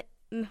 and then it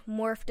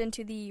morphed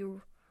into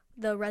the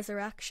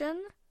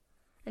resurrection,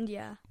 and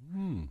yeah.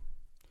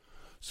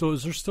 So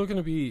is there still going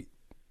to be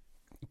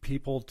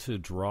people to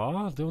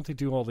draw? Don't they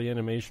do all the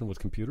animation with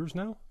computers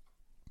now?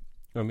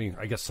 I mean,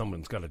 I guess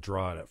someone's got to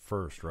draw it at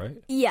first,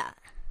 right? Yeah.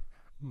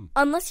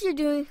 Unless you're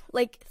doing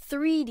like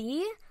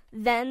 3D,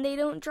 then they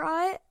don't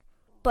draw it.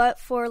 But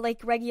for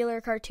like regular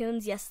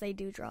cartoons, yes, they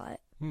do draw it.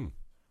 Well,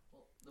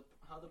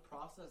 how the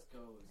process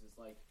goes is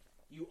like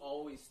you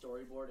always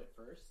storyboard it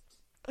first.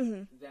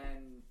 Mm-hmm.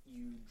 Then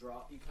you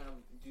kind of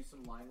do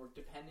some line work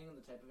depending on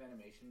the type of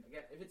animation.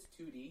 Again, if it's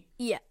 2D,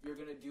 yeah, you're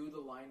gonna do the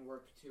line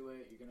work to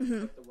it. You're gonna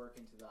put the work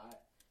into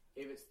that.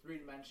 If it's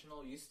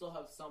 3-dimensional, you still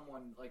have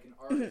someone like an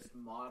artist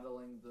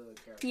modeling the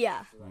character,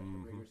 so that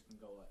the riggers can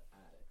go at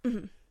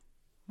it.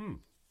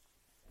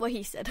 What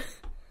he said.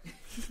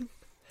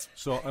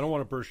 So I don't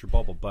want to burst your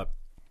bubble, but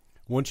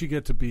once you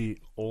get to be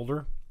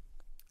older,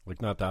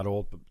 like not that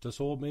old, but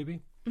this old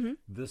maybe,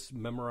 this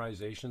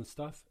memorization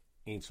stuff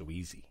ain't so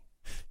easy,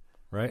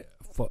 right?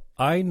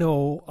 I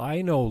know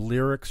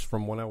lyrics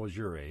from when I was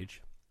your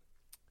age,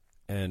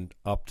 and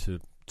up to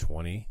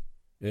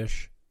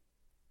 20-ish,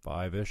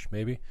 5-ish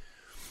maybe,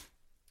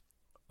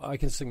 I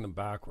can sing them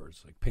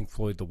backwards. Like Pink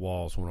Floyd, The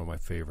Wall is one of my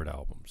favorite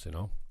albums, you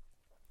know?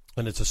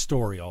 And it's a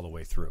story all the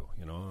way through,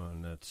 you know?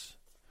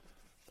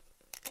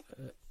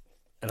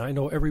 And I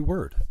know every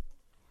word.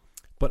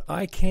 But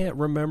I can't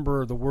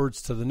remember the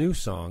words to the new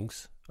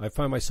songs. I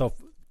find myself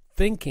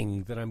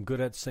thinking that I'm good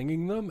at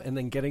singing them and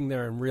then getting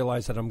there and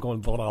realize that I'm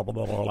going blah, blah,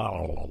 blah,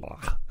 blah, blah, blah.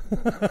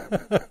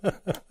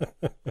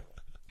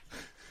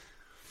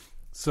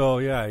 So,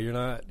 yeah, you're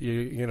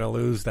going to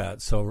lose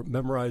that. So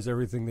memorize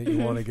everything that you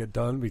want to get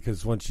done,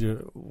 because once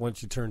you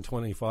turn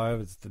 25,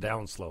 it's the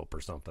downslope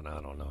or something.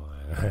 I don't know.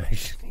 I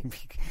shouldn't be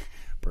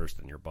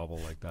bursting your bubble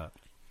like that.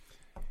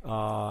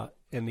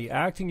 And the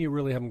acting you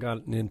really haven't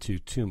gotten into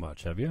too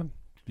much, have you?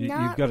 You've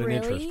got an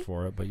interest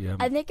for it, but you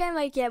haven't. I think I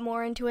might get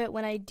more into it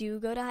when I do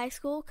go to high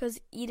school, because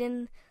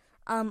Eden,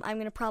 I'm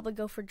going to probably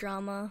go for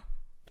drama.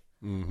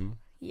 Mm-hmm.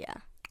 Yeah.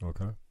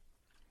 Okay.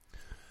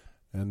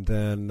 And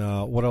then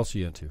what else are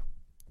you into?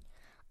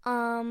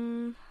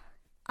 Drawing.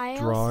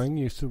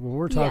 You said when we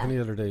were talking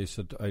the other day, you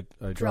said I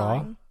draw.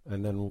 Drawing.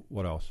 And then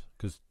what else?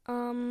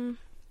 I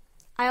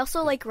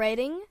also like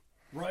writing.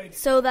 Right.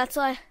 So that's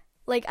why,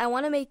 like, I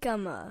want to make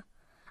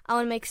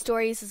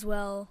stories as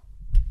well.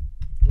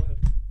 Go ahead.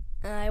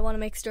 I want to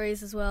make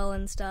stories as well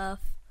and stuff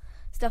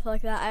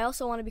like that. I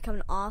also want to become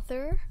an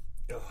author.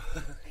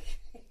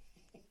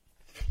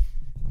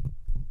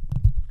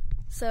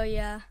 So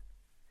yeah,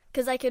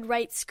 because I could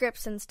write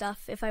scripts and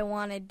stuff if I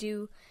want to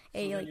do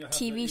a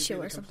TV show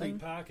or something.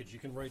 Package. You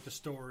can write the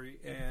story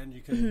and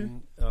you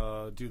can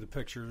do the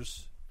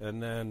pictures,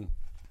 and then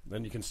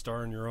you can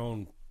star in your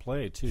own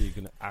play too. You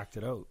can act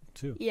it out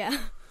too. Yeah.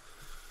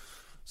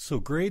 So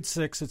grade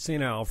 6 at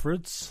St.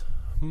 Alfred's.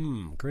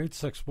 Grade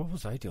 6. What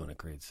was I doing at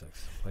grade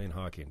 6? Playing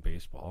hockey and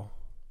baseball.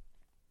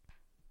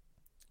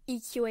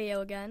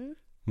 EQAO again.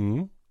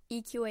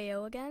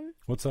 EQAO again.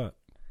 What's that?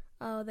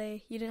 Oh,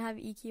 you didn't have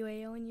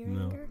EQAO when you were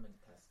younger?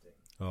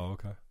 Oh,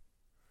 okay.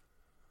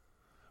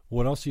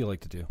 What else do you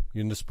like to do?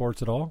 You into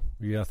sports at all?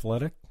 Are you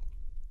athletic?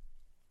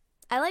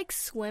 I like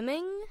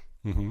swimming.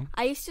 Mm-hmm.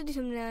 I used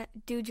to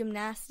do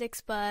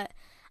gymnastics, but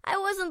I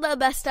wasn't the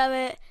best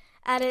at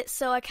it,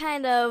 so I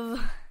kind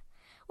of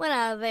went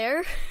out of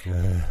there.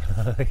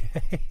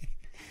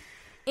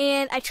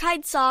 And I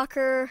tried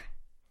soccer.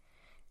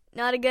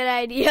 Not a good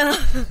idea.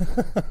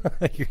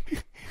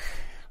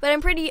 But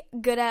I'm pretty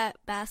good at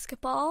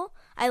basketball.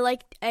 I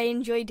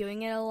enjoy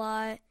doing it a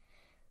lot.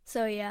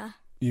 So yeah.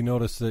 You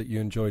notice that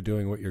you enjoy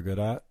doing what you're good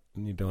at,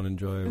 and you don't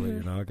enjoy what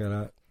you're not good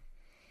at?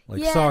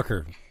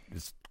 Soccer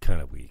is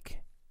kind of weak.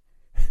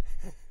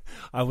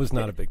 I was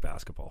not a big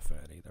basketball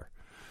fan either.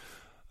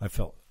 I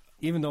felt,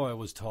 even though I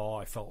was tall,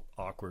 I felt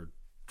awkward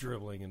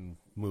dribbling and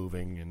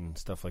moving and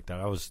stuff like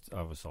that. I was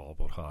all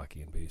about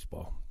hockey and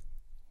baseball.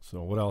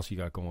 So what else you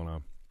got going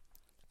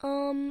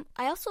on?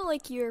 I also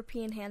like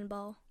European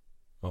handball.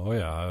 Oh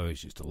yeah, I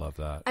always used to love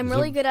that. I'm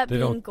really good at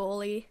being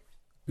goalie.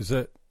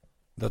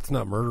 That's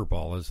not murder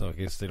ball, is it? I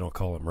guess they don't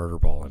call it murder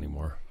ball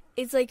anymore.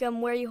 It's like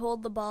where you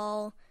hold the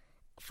ball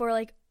for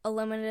like a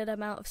limited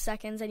amount of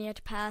seconds and you have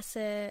to pass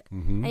it,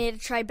 and you have to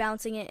try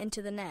bouncing it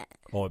into the net.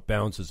 Oh, it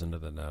bounces into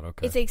the net,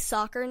 okay. It's a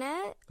soccer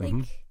net,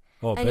 and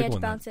you have to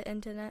bounce it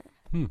into net.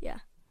 Yeah.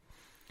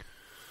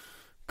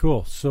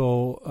 Cool.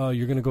 So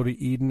you're going to go to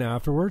Eden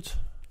afterwards?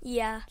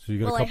 Yeah. So you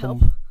got I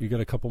hope. You got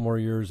a couple more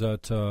years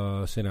at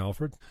St.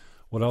 Alfred.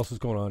 What else is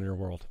going on in your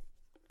world?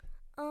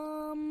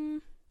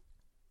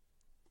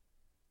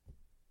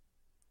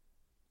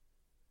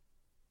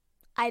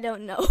 I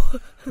don't know.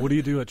 What do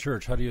you do at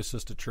church? How do you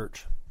assist at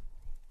church?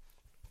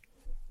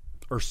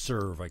 Or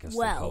serve, I guess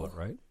they call it,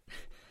 right?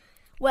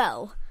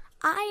 Well,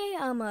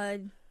 I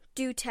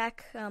do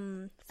tech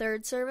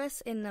third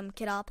service in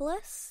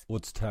Kidopolis.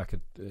 What's tech?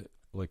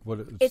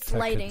 It's tech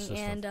lighting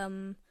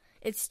and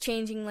it's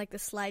changing like the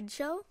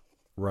slideshow.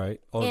 Right.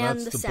 Oh, and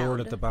that's the sound.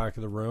 board at the back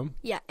of the room?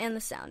 Yeah, and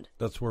the sound.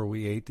 That's where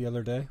we ate the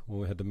other day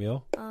when we had the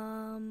meal?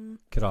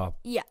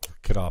 Yeah.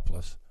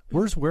 Kidopolis.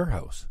 Where's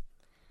Warehouse?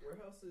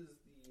 Warehouse is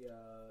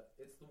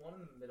it's the one in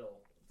the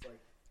middle. It's like.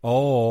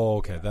 Oh,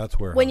 okay, that's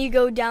Warehouse. When you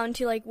go down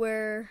to like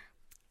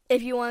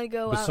if you want to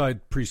go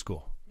beside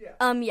preschool.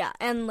 Yeah. Yeah,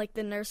 and like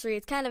the nursery,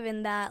 it's kind of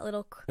in that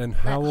little. And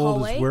how old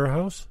hallway. is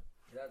Warehouse?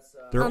 That's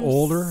they're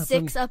older.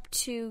 6 up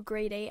to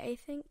grade 8, I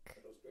think.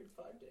 Grade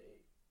 5 to 8.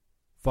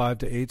 5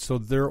 to 8, so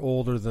they're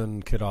older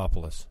than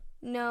Kidopolis.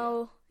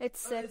 No, it's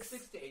 6. It's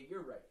 6 to 8.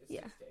 You're right. It's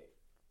 6 to 8.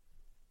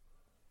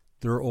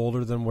 They're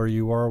older than where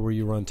you are, where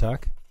you run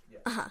tech?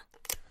 Yeah.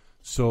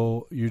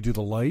 So you do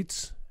the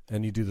lights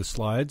and you do the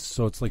slides,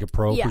 so it's like a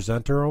pro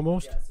presenter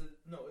almost? Yeah,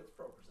 no, it's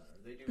pro presenter.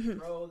 They do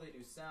pro, they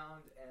do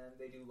sound, and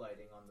they do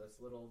lighting on this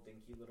little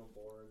dinky little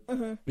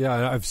board.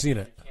 Yeah, I've seen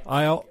it.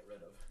 The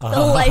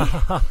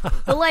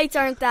lights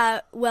aren't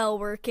that well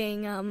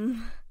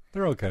working.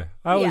 They're okay.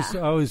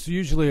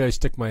 I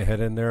stick my head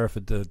in there if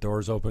the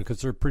door's open,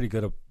 because they're pretty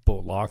good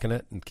about locking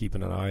it and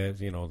keeping an eye,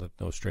 that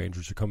no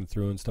strangers are coming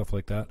through and stuff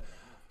like that.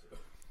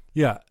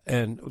 Yeah,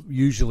 and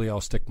usually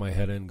I'll stick my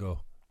head in and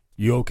go,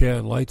 You okay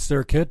on lights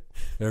there, kid?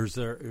 There's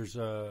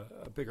a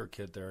bigger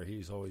kid there.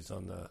 He's always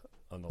on the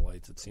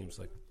lights, it seems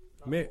like.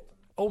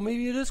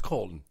 Maybe it is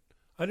Colton.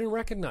 I didn't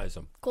recognize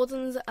him.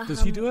 Colton's...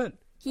 Does he do it?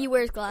 He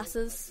wears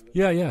glasses.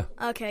 Yeah.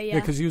 Okay, yeah. Yeah,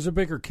 because he was a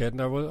bigger kid,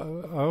 and I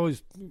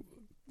always...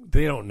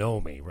 They don't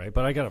know me, right?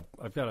 But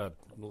I've got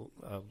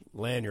a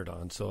lanyard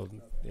on, so,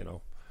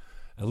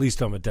 at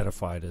least I'm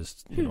identified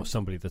as,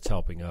 somebody that's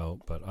helping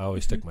out. But I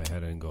always stick my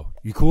head in and go,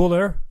 "You cool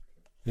there?"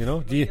 Do you...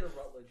 Get a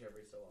Rutledge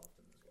every so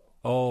often as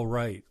well. Oh,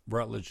 right.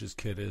 Rutledge's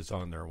kid is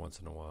on there once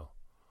in a while.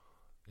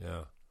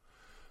 Yeah.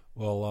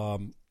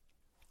 Well,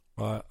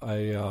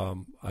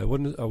 I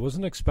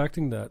wasn't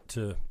expecting that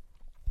to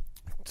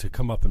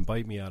come up and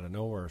bite me out of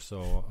nowhere.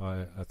 So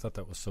I thought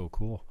that was so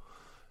cool,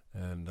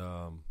 and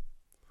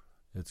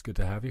it's good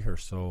to have you here.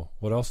 So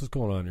what else is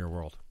going on in your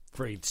world?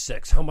 Grade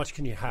 6. How much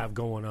can you have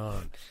going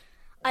on?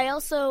 I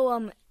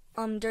also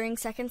during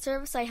second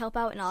service I help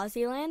out in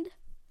Aussie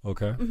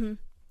Okay. Mm-hmm.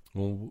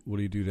 Well, what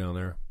do you do down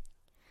there?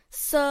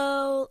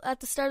 So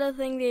at the start of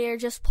the thing, they're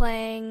just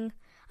playing.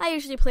 I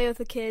usually play with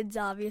the kids,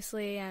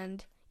 obviously,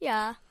 and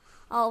yeah.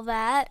 All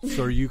that.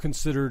 So are you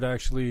considered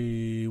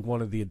actually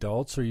one of the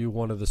adults? Are you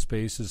one of the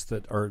spaces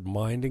that are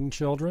minding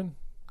children?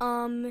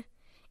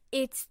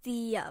 It's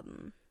the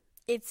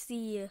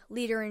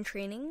leader in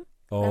training.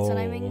 That's what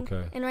I'm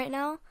in right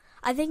now.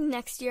 I think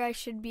next year I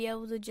should be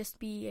able to just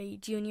be a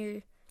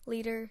junior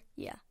leader.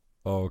 Yeah.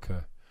 Oh, okay.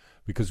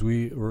 Because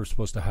we were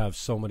supposed to have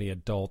so many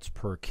adults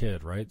per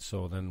kid, right?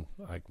 So then,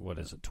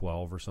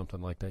 12 or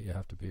something like that you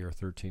have to be, or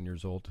 13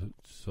 years old,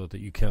 so that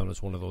you count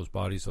as one of those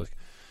bodies.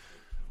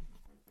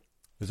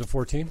 Is it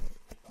 14?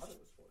 I thought it was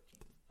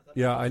 14.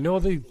 Yeah, I know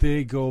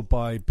they go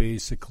by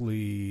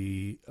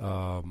basically,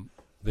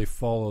 they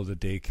follow the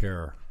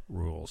daycare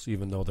rules.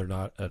 Even though they're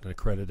not an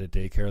accredited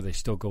daycare, they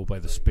still go by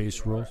the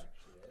space rules.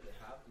 They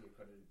have the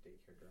accredited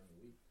daycare during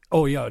the week.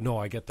 Oh, yeah, no,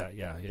 I get that.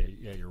 Yeah,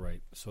 you're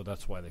right. So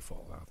that's why they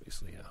follow,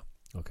 obviously, yeah.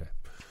 Okay.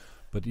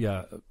 But,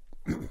 yeah,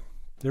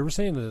 they were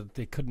saying that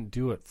they couldn't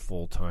do it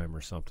full-time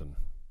or something.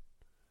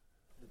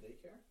 The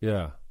daycare?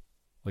 Yeah.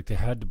 Like they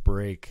had to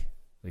break.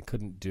 They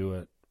couldn't do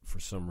it for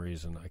some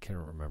reason. I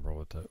can't remember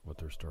what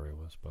their story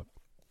was, but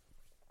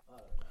I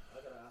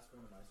gotta ask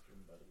one of my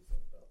student buddies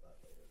about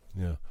that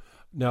later. Yeah.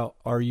 Now,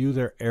 are you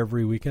there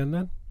every weekend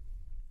then?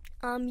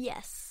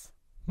 Yes.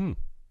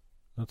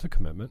 That's a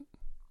commitment.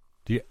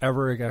 Do you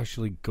ever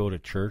actually go to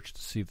church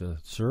to see the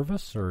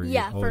service, or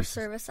first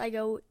service I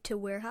go to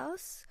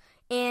Warehouse,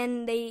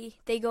 and they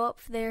go up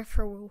there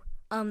for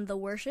the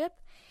worship,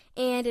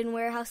 and in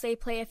Warehouse they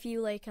play a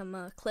few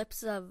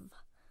clips of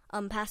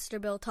Pastor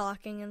Bill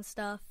talking and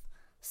stuff.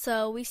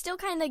 So we still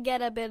kind of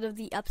get a bit of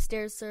the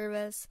upstairs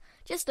service,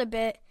 just a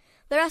bit.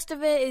 The rest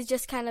of it is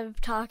just kind of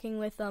talking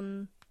with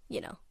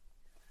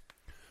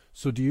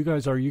So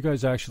are you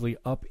guys actually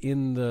up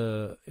in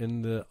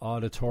the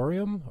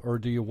auditorium, or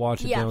do you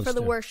watch it downstairs? Yeah, for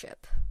the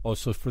worship. Oh,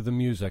 so for the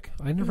music.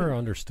 I never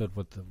understood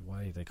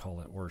why they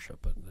call it worship,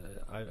 but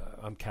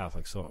I'm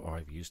Catholic,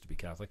 I used to be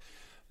Catholic,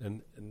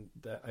 and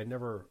I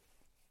never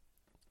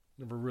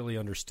really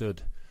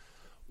understood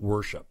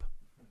worship.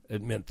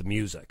 It meant the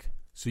music.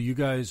 So you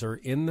guys are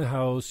in the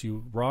house,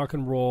 you rock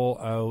and roll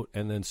out,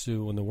 and then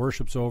when the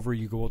worship's over,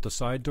 you go out the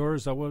side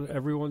doors. Is that what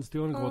everyone's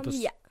doing? Go out the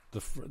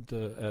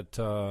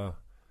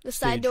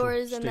side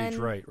doors, and then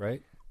stage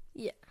right?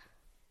 Yeah.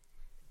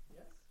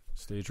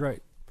 Stage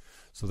right.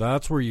 So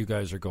that's where you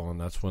guys are going.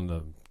 That's when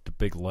the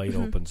big light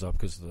opens up,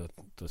 because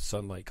the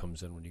sunlight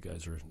comes in when you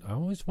guys are. I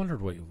always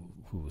wondered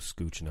who was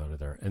scooching out of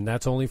there, and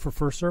that's only for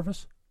first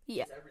service.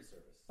 Yeah. It's every service.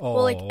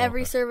 Oh,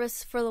 every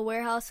service for the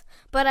Warehouse,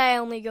 but I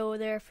only go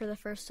there for the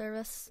first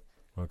service.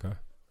 Okay.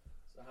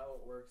 So how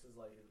it works is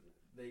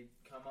they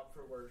come up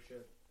for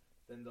worship,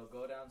 then they'll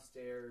go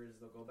downstairs,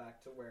 they'll go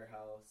back to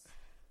Warehouse,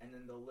 and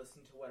then they'll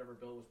listen to whatever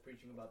Bill was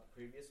preaching about the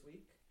previous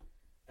week,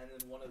 and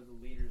then one of the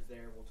leaders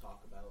there will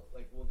talk about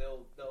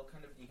they'll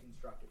kind of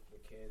deconstruct it for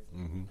the kids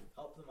and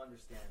help them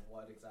understand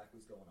what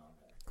exactly is going on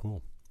there.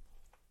 Cool.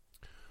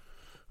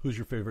 Who's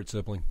your favorite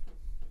sibling?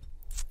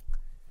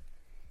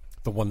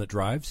 The one that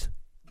drives?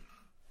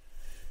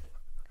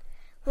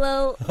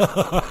 Well,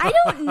 I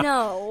don't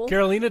know.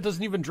 Carolina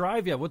doesn't even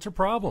drive yet. What's her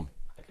problem?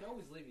 I can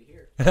always leave you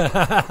here.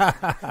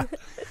 I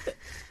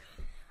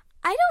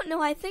don't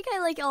know. I think I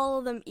like all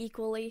of them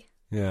equally.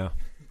 Yeah,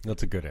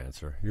 that's a good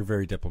answer. You're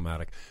very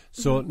diplomatic.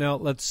 So now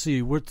let's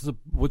see.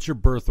 What's your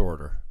birth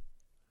order?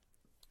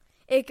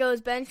 It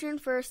goes Benjamin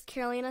first,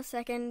 Carolina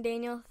second,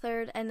 Daniel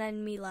third, and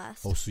then me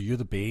last. Oh, so you're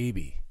the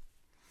baby.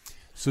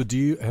 So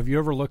have you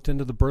ever looked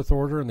into the birth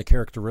order and the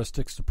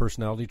characteristics, the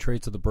personality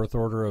traits of the birth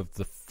order of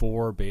the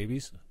 4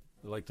 babies?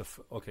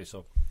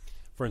 So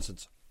for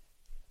instance,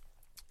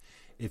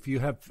 if you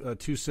have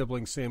 2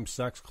 siblings, same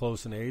sex,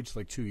 close in age,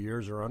 like 2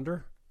 years or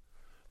under,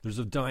 there's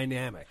a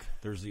dynamic.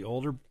 There's the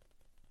older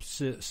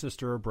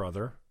sister or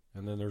brother,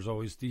 and then there's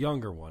always the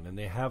younger one, and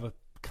they have a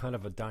kind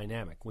of a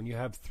dynamic. When you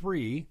have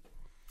 3,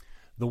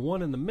 the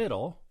one in the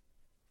middle,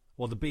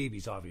 well, the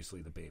baby's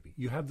obviously the baby.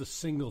 You have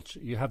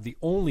the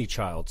only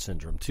child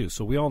syndrome too.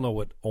 So we all know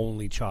what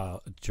only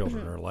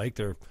children are like.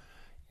 They're,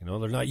 You know,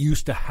 they're not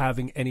used to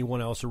having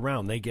anyone else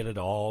around. They get it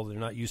all. They're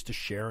not used to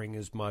sharing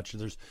as much.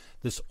 There's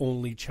this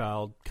only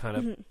child kind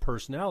of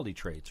personality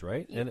traits,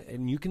 right?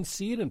 And you can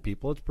see it in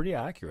people. It's pretty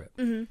accurate.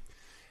 Mm-hmm.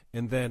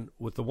 And then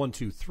with the 1,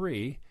 2,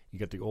 3, you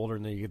get the older,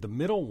 and then you get the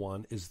middle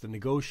one is the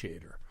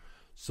negotiator.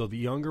 So the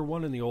younger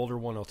one and the older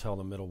one will tell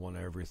the middle one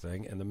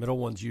everything. And the middle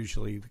one's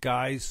usually the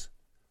guys,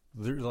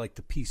 they're like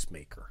the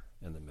peacemaker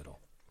in the middle.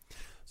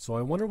 So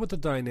I wonder what the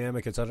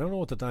dynamic is. I don't know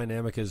what the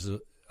dynamic is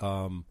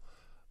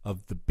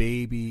of the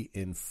baby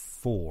in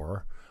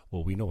 4.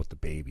 Well, we know what the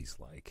baby's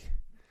like.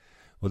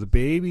 Well, the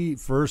baby,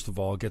 first of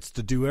all, gets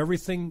to do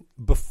everything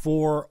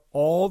before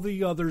all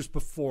the others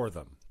before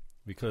them.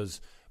 Because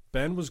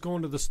Ben was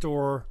going to the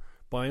store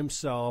by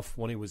himself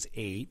when he was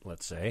 8,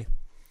 let's say.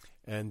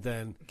 And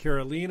then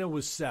Carolina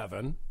was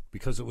 7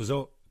 because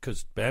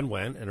Ben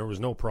went and there was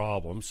no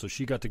problem. So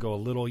she got to go a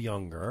little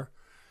younger.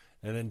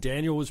 And then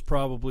Daniel was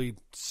probably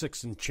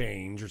 6 and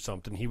change or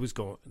something. He was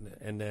going.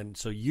 And then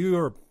so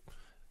you're,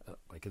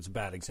 like it's a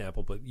bad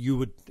example, but you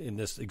would, in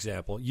this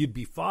example, you'd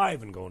be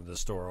 5 and going to the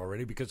store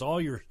already because all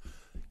your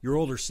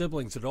older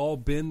siblings had all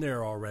been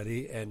there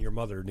already and your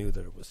mother knew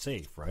that it was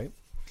safe, right?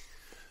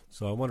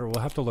 So I wonder,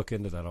 we'll have to look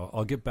into that.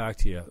 I'll get back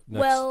to you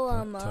next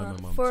time.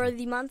 For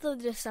the month of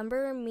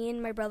December, me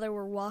and my brother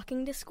were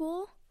walking to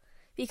school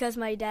because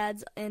my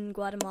dad's in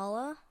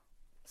Guatemala.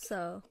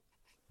 So.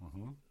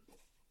 Yeah,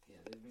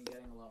 they've been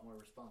getting a lot more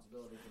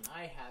responsibility than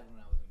I had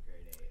when I was in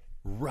grade 8.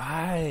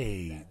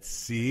 Right.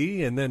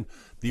 See? And then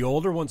the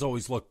older ones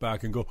always look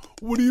back and go,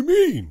 what do you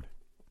mean?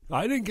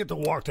 I didn't get to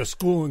walk to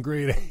school in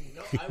grade 8.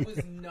 No, I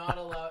was not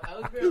allowed. I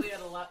was barely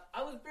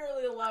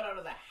allowed out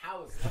of the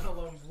house, let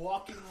alone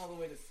walking all the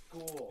way to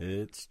school.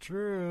 It's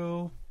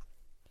true.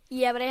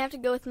 Yeah, but I have to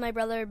go with my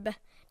brother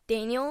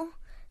Daniel.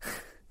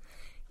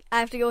 I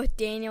have to go with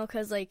Daniel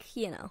because,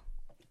 Yeah,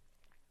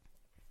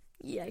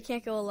 I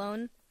can't go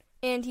alone.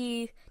 And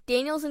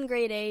Daniel's in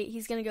grade 8.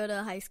 He's going to go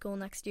to high school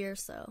next year,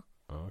 so.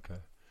 Oh, okay.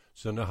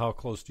 So now how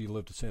close do you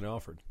live to St.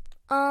 Alfred?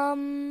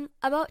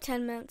 About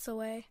 10 minutes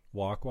away.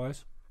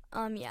 Walk-wise?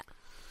 Yeah.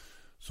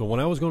 So when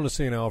I was going to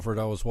St. Alfred,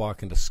 I was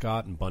walking to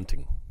Scott and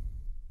Bunting.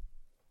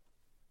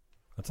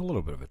 That's a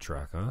little bit of a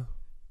trek, huh?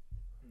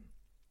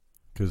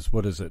 Because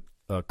what is it?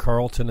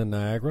 Carlton and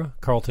Niagara?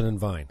 Carlton and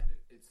Vine.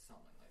 It's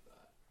something like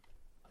that.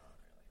 I don't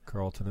really know.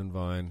 Carlton and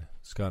Vine,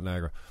 Scott and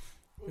Niagara.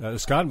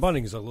 Scott and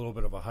Bunting is a little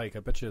bit of a hike.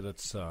 I bet you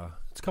that's it's a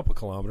couple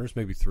kilometers,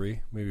 maybe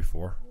 3, maybe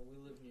 4. Well, we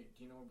live near.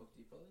 Do you know where Book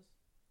Depot is?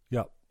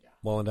 Yep. Yeah.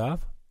 Welland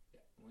Ave? Yeah,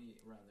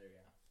 around there,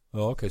 yeah.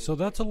 Oh, okay. So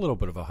that's a little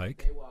bit of a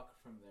hike. They walk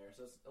from there,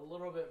 so it's a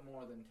little bit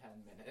more than 10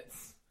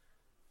 minutes.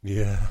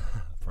 Yeah,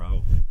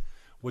 probably.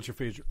 What's your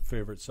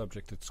favorite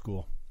subject at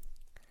school?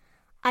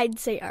 I'd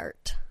say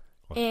art.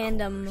 Of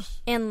and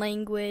course. And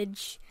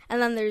language.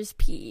 And then there's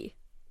PE.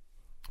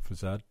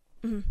 Phys ed?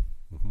 Mm-hmm.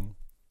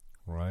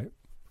 Mm-hmm. Right.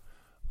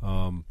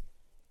 And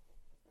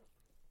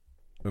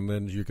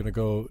then you're going to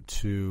go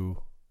to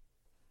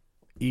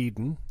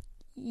Eden.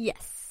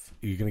 Yes.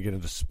 Are you going to get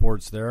into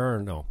sports there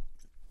or no?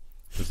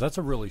 Because that's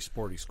a really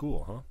sporty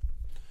school, huh?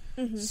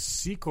 Mm-hmm.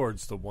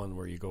 Secord's the one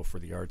where you go for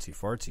the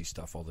artsy-fartsy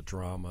stuff, all the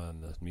drama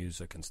and the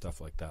music and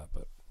stuff like that.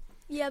 But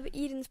yeah, but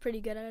Eden's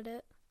pretty good at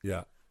it.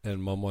 yeah,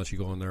 and Mom wants you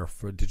go in there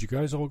for... Did you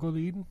guys all go to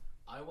Eden?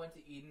 I went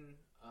to Eden.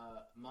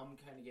 Mom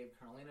kind of gave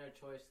Carolina a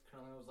choice.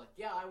 Carolina was like,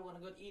 yeah, I want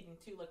to go to Eden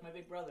too, like my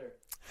big brother.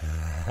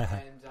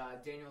 And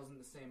Daniel's in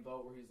the same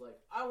boat where he's like,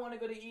 I want to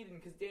go to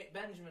Eden because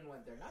Benjamin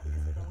went there. Not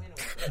because Carolina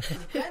went there,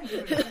 because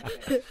Benjamin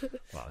went there.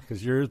 Well,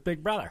 because you're his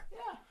big brother.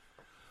 Yeah.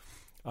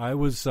 I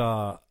was...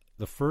 the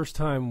first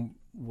time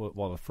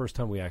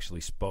we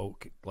actually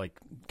spoke, like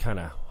kind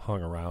of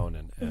hung around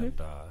and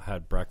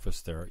had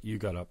breakfast there. You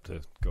got up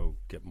to go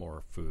get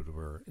more food.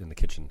 We're in the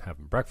kitchen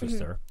having breakfast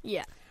there.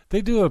 Yeah.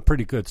 They do a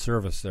pretty good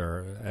service there,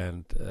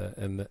 and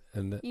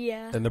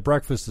the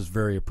breakfast is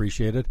very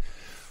appreciated.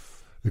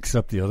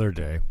 Except the other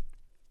day,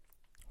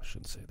 I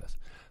shouldn't say this.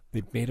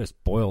 They made us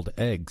boiled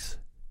eggs,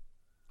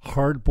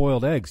 hard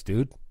boiled eggs,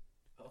 dude.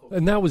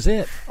 And that was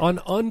it on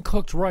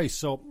uncooked rice.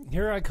 So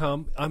here I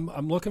come.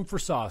 I'm looking for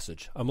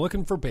sausage. I'm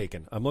looking for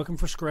bacon. I'm looking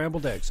for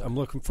scrambled eggs. I'm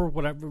looking for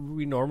whatever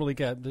we normally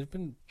get. There's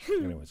been,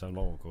 anyways, I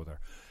won't go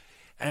there.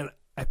 And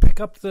I pick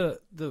up the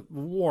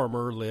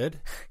warmer lid.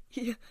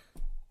 Yeah.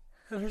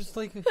 And there's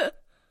like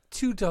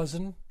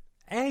 24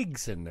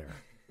 eggs in there,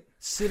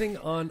 sitting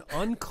on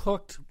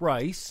uncooked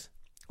rice,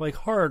 like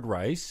hard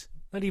rice,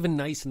 not even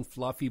nice and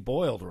fluffy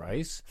boiled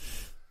rice.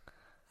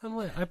 I'm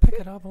like, I pick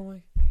it up. I'm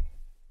like,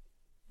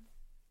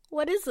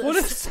 what is this? what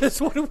is this?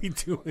 What are we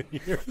doing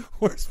here?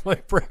 Where's my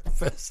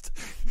breakfast?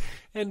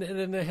 And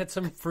then they had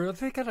some fruit.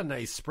 They got a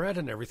nice spread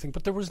and everything,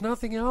 but there was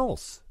nothing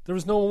else. There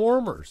was no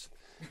warmers.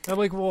 I'm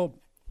like, well,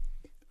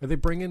 are they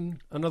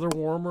bringing another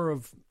warmer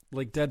of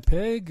like dead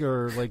pig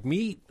or like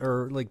meat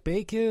or like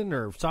bacon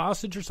or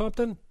sausage or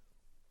something?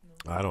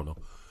 I don't know.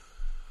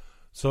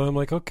 So I'm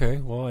like, okay,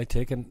 well, I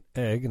take an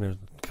egg and they're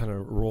kind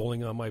of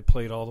rolling on my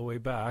plate all the way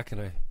back,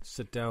 and I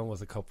sit down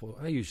with a couple.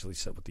 I usually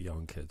sit with the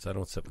young kids. I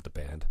don't sit with the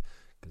band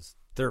because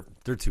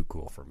they're too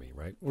cool for me,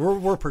 right?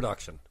 We're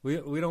production. We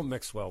don't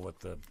mix well with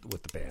the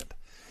band.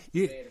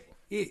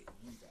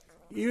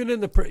 Even in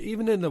the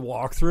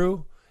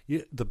walkthrough,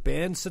 the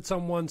band sits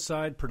on one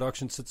side,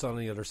 production sits on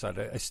the other side.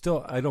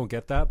 I don't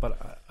get that,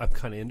 but I'm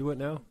kind of into it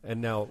now.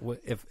 And now,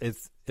 if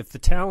the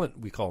talent,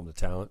 we call them the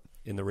talent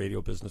in the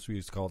radio business, we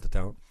used to call it the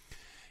talent.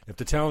 If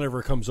the talent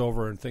ever comes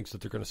over and thinks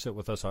that they're going to sit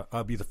with us,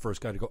 I'll be the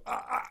first guy to go,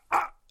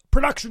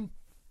 production.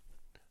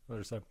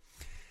 Understand?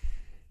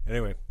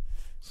 Anyway,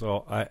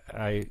 so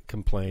I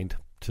complained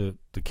to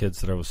the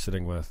kids that I was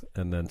sitting with,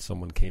 and then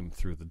someone came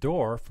through the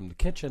door from the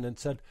kitchen and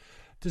said,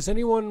 would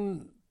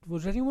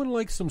anyone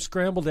like some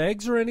scrambled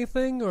eggs or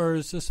anything? Or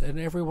is this, and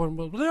everyone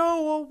was,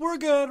 no, well, we're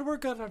good.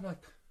 I'm like,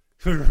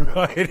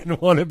 I didn't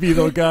want to be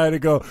the guy to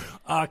go,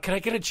 can I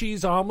get a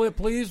cheese omelet,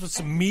 please, with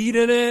some meat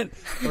in it?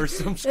 Or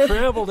some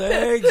scrambled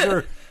eggs?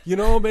 Or,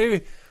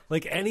 maybe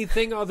like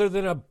anything other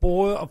than a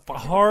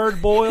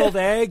hard-boiled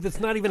egg that's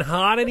not even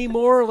hot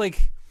anymore?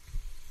 Like,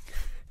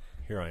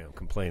 here I am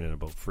complaining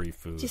about free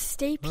food. Just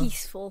stay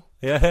peaceful.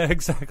 Yeah,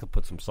 exactly.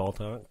 Put some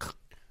salt on it.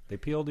 They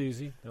peeled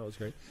easy. That was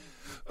great.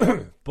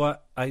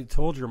 But I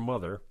told your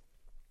mother,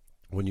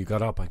 when you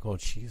got up, I go,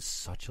 she is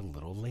such a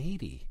little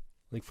lady.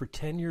 Like, for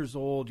 10 years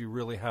old, you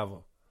really have a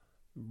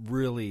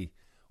really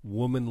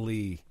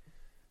womanly,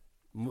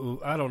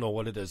 I don't know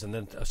what it is. And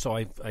then, so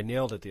I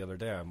nailed it the other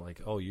day. I'm like,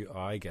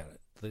 I get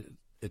it.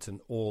 It's an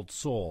old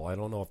soul. I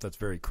don't know if that's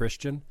very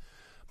Christian,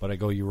 but I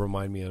go, you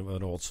remind me of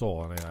an old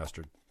soul. And I asked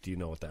her, do you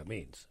know what that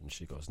means? And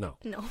she goes, no.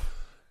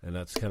 And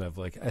that's kind of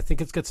like, I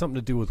think it's got something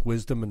to do with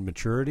wisdom and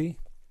maturity.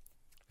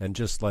 And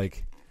just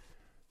like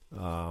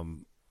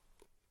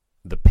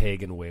the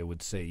pagan way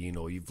would say,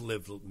 you've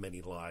lived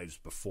many lives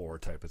before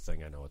type of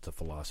thing. I know it's a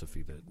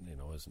philosophy that,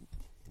 isn't,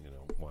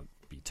 want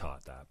to be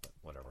taught that, but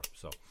whatever.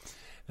 So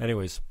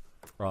anyways,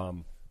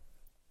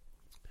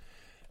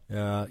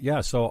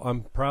 so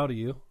I'm proud of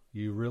you.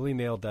 You really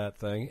nailed that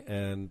thing.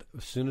 And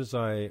as soon as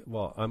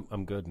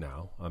I'm good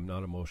now. I'm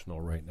not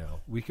emotional right now.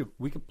 We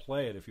could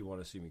play it if you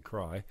want to see me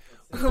cry.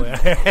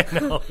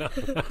 No.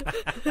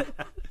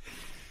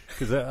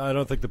 Because I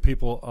don't think the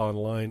people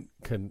online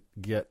can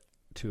get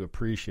to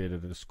appreciate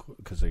it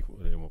because they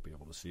won't be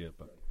able to see it.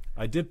 But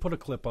I did put a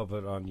clip of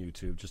it on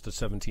YouTube, just a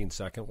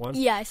 17-second one.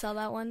 Yeah, I saw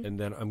that one. And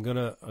then I'm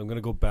gonna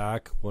go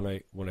back when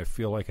I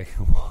feel like I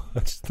can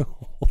watch the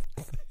whole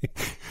thing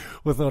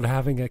without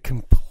having a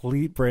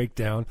complete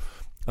breakdown.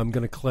 I'm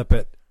gonna clip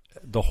it,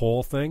 the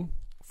whole thing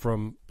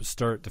from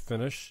start to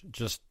finish,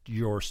 just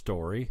your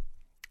story,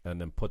 and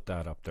then put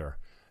that up there.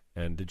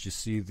 And did you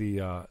see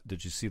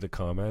the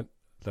comment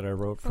that I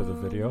wrote for the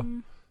video?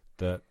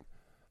 That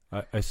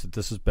I said,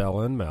 this is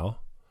Bella and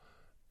Mel,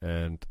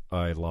 and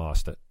I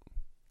lost it.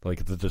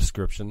 Like, the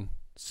description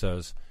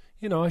says,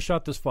 I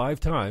shot this 5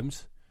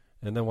 times,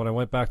 and then when I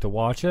went back to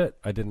watch it,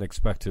 I didn't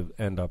expect to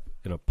end up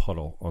in a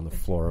puddle on the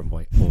floor of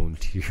my own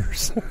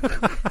tears. I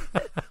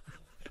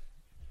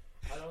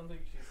don't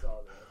think she saw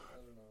that. I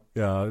don't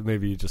know. Yeah,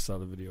 maybe you just saw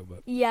the video,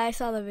 but yeah, I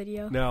saw the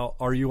video. Now,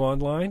 are you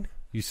online?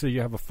 You say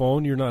you have a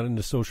phone. You're not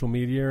into social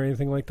media or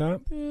anything like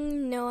that?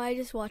 No, I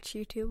just watch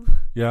YouTube.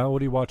 Yeah, what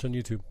do you watch on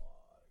YouTube?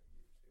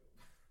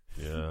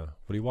 Yeah,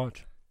 what do you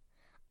watch?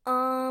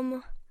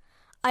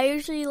 I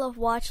usually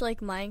watch like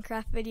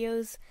Minecraft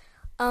videos.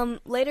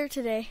 Later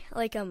today,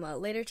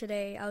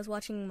 I was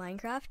watching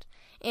Minecraft,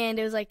 and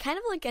it was like kind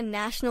of like a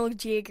National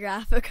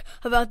Geographic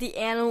about the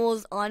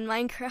animals on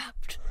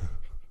Minecraft.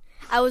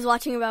 I was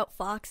watching about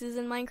foxes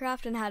in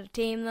Minecraft and how to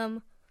tame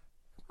them,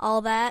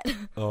 all that.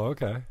 Oh,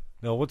 okay.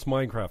 Now, what's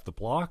Minecraft? The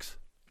blocks?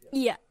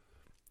 Yeah.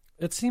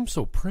 It seems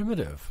so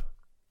primitive.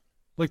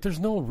 Like, there's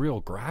no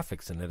real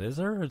graphics in it, is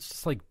there? It's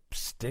just like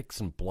sticks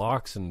and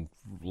blocks and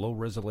low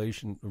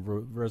resolution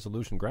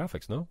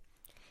graphics, no?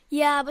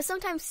 Yeah, but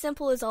sometimes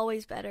simple is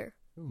always better.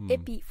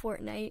 It beat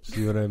Fortnite.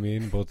 See what I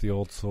mean? Both the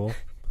old soul.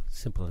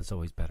 Simple is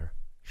always better.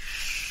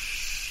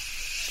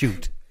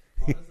 Shoot.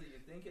 Honestly, you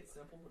think it's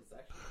simple, but it's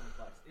actually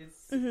complex.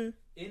 It's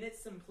in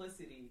its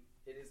simplicity,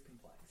 it is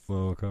complex.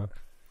 Oh, okay.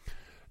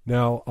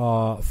 Now,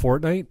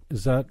 Fortnite,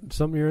 is that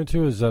something you're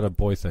into? Is that a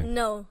boy thing?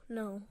 No.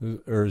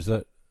 Or is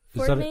that...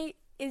 Fortnite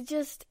is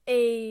just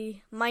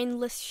a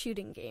mindless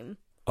shooting game.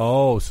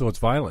 Oh, so it's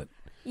violent.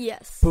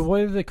 Yes. But why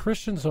are the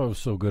Christians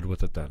so good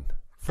with it then?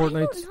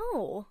 Fortnite. I don't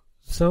know.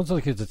 Sounds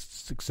like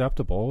it's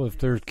acceptable. If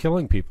they're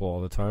killing people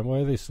all the time, why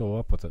are they so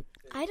up with it?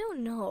 I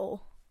don't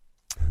know.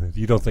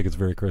 You don't think it's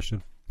very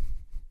Christian?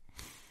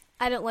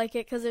 I don't like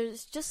it because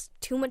there's just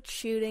too much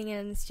shooting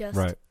and it's just...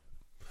 Right.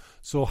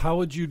 So how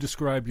would you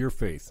describe your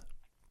faith?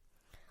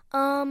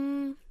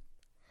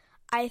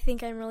 I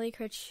think I'm really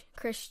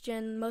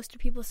Christian. Most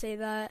people say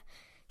that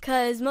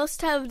because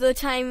most of the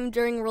time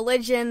during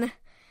religion,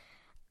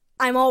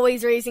 I'm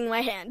always raising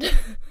my hand.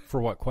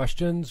 For what,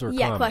 questions or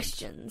comments? Yeah,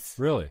 questions.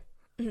 Really?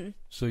 Mm-hmm.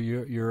 So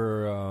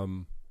you're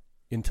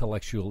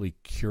intellectually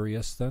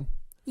curious then?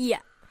 Yeah.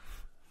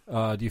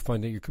 Do you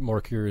find that you're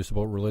more curious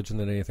about religion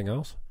than anything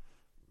else?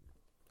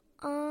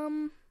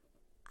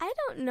 I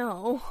don't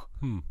know.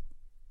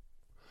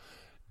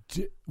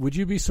 Would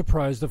you be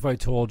surprised if I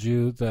told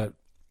you that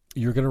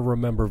you're going to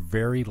remember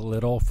very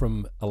little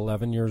from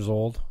 11 years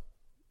old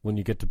when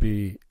you get to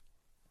be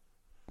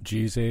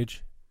G's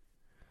age.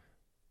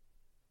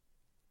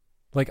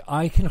 Like,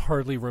 I can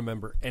hardly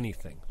remember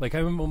anything. Like,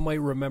 I might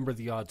remember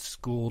the odd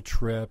school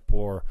trip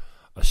or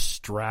a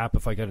strap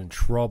if I got in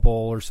trouble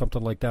or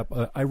something like that.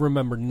 But I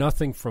remember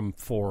nothing from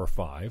 4 or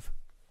 5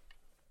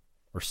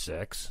 or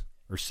 6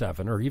 or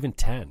 7 or even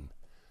 10.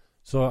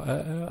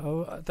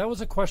 So that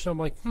was a question. I'm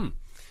like,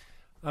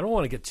 I don't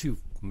want to get too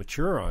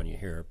mature on you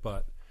here,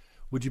 but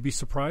would you be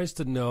surprised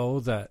to know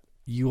that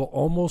you'll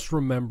almost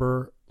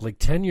remember, like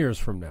 10 years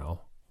from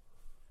now,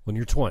 when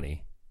you're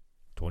 20,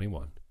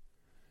 21,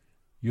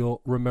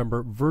 you'll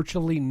remember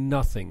virtually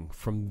nothing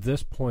from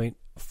this point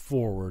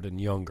forward and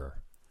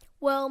younger?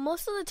 Well,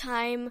 most of the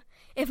time,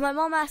 if my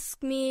mom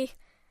asks me,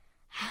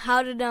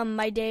 how did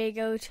my day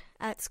go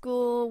at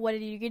school, what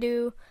did you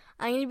do,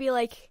 I'm going to be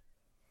like,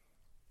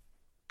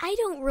 I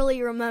don't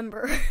really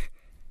remember.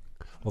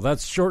 Well,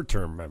 that's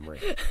short-term memory.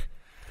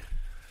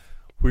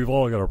 We've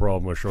all got a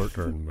problem with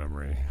short-term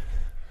memory.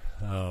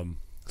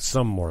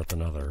 Some more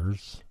than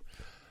others.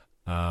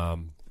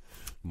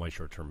 My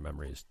short-term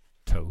memory is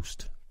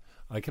toast.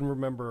 I can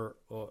remember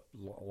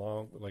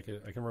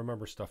I can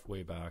remember stuff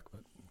way back,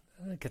 but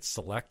it gets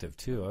selective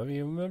too. I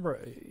mean,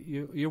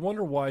 you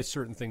wonder why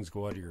certain things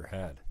go out of your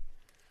head.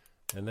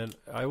 And then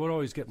I would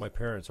always get my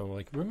parents. I'm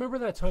like, remember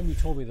that time you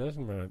told me this?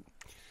 And I'm like,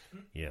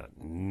 yeah,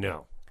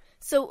 no.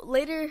 So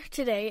later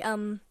today,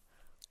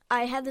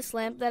 I had this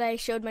lamp that I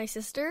showed my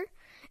sister,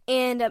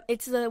 and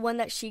it's the one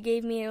that she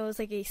gave me. It was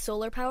like a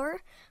solar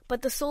power,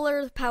 but the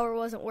solar power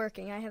wasn't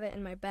working. I have it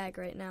in my bag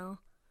right now.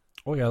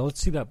 Oh yeah, let's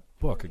see that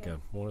book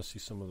again. I want to see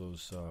some of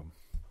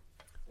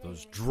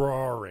those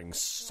drawings.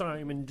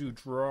 Simon do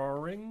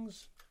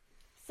drawings.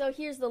 So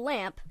here's the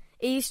lamp.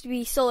 It used to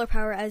be solar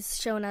power, as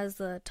shown as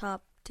the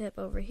top tip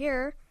over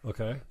here.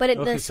 Okay.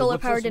 But the solar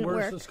power didn't work.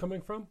 Where is this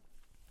coming from?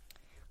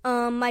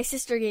 My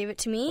sister gave it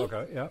to me.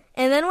 Okay, yeah.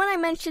 And then when I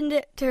mentioned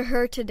it to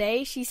her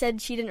today, she said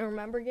she didn't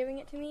remember giving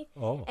it to me.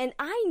 Oh. And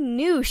I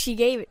knew she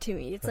gave it to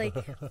me. It's like,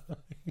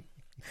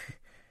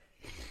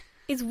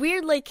 it's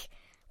weird, like,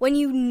 when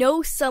you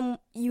know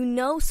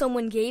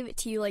someone gave it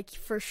to you, like,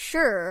 for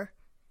sure.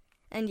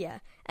 And yeah.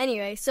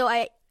 Anyway, so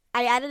I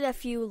added a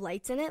few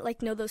lights in it, like,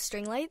 those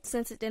string lights,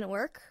 since it didn't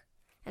work.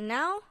 And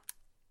now...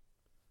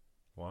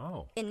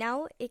 Wow. And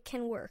now it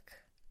can work.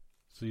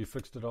 So you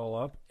fixed it all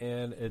up,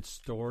 and it's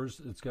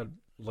got,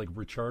 like,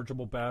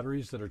 rechargeable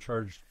batteries that are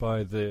charged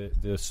by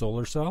the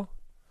solar cell?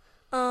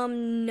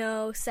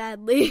 No,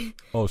 sadly.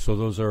 Oh, so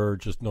those are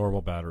just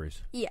normal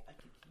batteries? Yeah.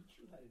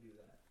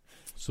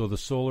 So the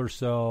solar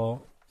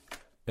cell...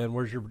 And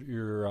where's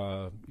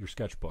your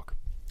sketchbook?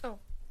 Oh,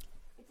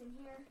 it's in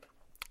here.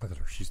 Look at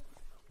her. She's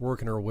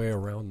working her way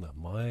around the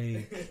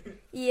mic.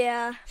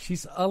 Yeah.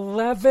 She's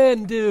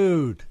 11,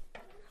 dude.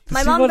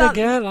 My mom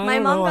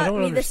got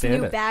me this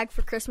new bag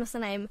for Christmas,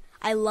 and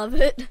I love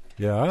it.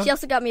 Yeah. She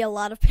also got me a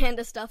lot of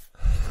panda stuff.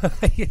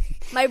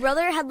 My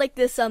brother had like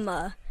this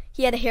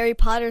he had a Harry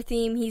Potter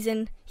theme. He's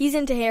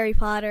into Harry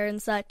Potter and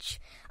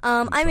such.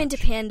 I'm into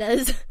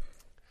pandas.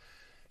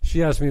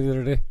 She asked me the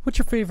other day, "What's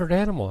your favorite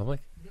animal?" I'm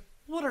like,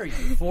 "What are you,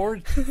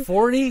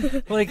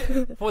 40? Like,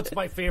 what's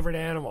my favorite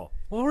animal?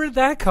 Well, where did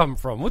that come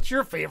from? What's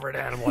your favorite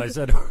animal?" I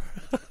said,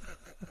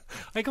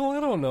 I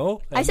don't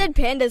know. And I said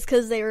pandas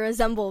because they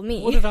resemble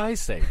me. What did I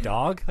say?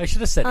 Dog? I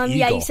should have said eagle.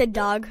 Yeah, you said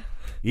dog.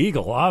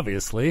 Eagle,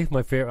 obviously.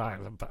 My favorite.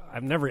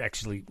 I've never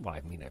actually,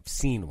 I've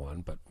seen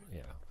one, but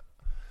yeah.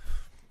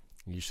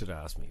 You should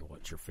ask me,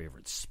 what's your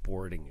favorite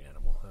sporting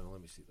animal?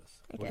 Let me see this.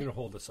 Okay. We're going to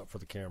hold this up for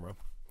the camera.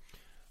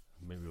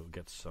 Maybe we'll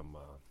get some...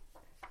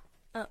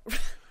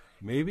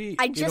 Maybe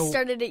I just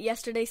started it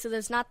yesterday, so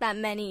there's not that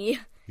many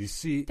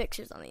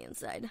pictures on the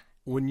inside.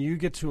 When you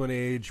get to an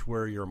age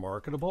where you're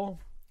marketable,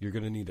 you're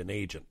going to need an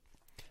agent.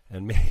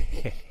 And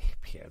maybe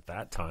at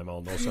that time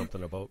I'll know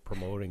something about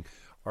promoting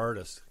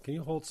artists. Can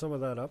you hold some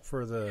of that up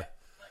for the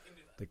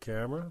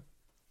camera?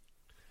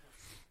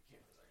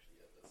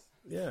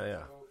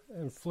 Yeah.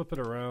 And flip it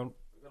around.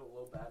 We got a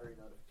low battery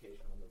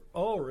notification on the recorder.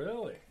 Oh,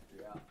 really?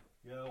 Yeah.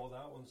 Yeah, well,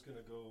 that one's going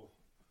to go...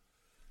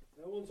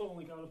 That one's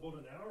only got about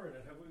an hour in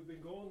it. Have we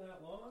been going that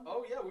long?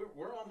 Oh yeah,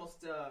 we're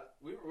almost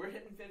we're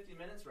hitting 50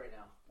 minutes right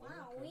now.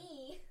 Wow,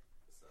 okay.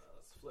 So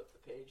let's flip the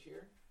page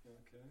here.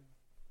 Okay.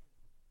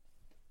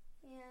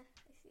 Yeah,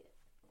 I see it.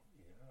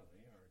 Yeah,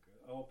 they are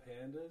good. Oh,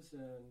 pandas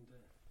and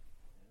anime.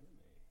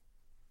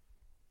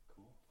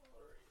 Cool.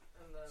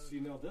 And then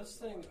see, now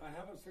this thing, I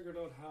haven't figured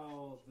out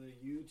how the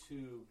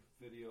YouTube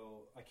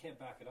video. I can't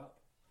back it up.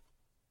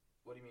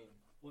 What do you mean?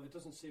 Well, it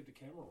doesn't save the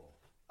camera roll.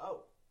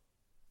 Oh.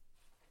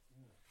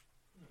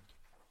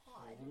 So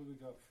what do we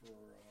got for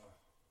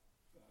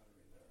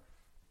battery there?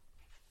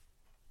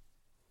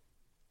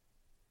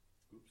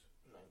 Oops.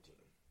 19.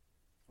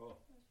 Oh,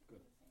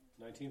 good.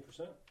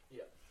 19%?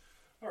 Yeah.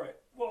 All right.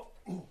 Well,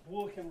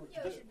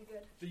 It should be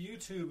good. The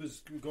YouTube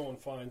is going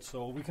fine,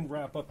 so we can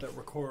wrap up that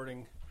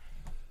recording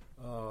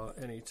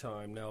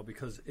anytime now,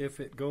 because if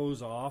it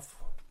goes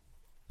off...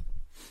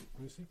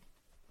 Let me see.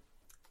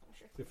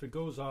 Sure. If it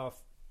goes off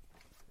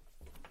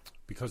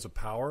because of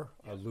power,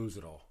 I lose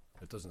it all.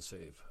 It doesn't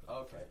save.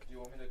 Okay. Do you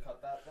want me to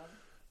cut that then?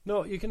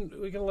 No, we can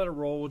let it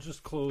roll. We'll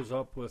just close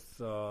up with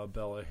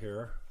Bella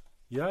here.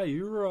 Yeah,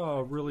 you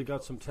really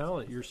got some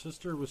talent. Your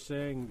sister was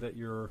saying that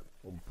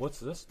what's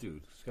this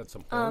dude? He's got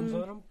some horns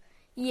on him?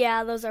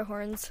 Yeah, those are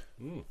horns.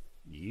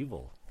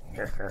 Evil.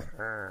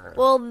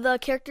 Well, the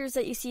characters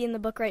that you see in the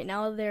book right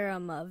now, they're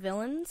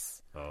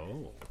villains.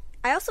 Oh.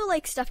 I also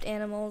like stuffed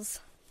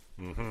animals.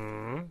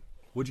 Mm-hmm.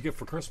 What'd you get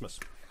for Christmas?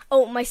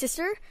 Oh, my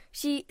sister,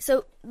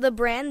 so the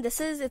brand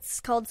it's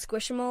called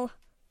Squishmallows,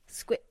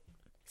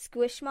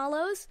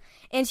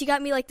 and she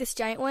got me like this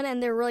giant one,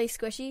 and they're really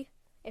squishy,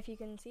 if you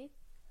can see.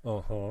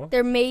 Uh-huh.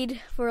 They're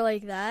made for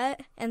like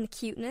that, and the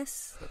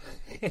cuteness.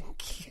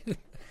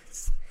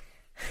 Cuteness.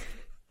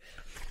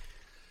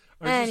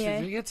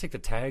 Anyway. You gotta take the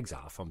tags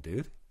off them,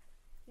 dude.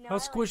 No, How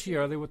squishy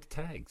are they with the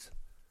tags?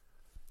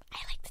 I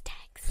like the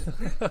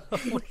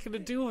tags. What are you gonna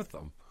do with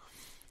them?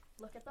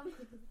 Look at them.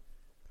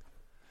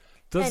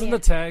 Doesn't Anyway.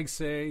 the tag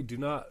say do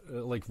not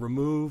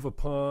remove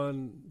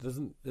upon?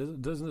 Doesn't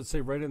it say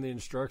right in the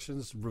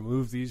instructions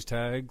remove these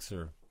tags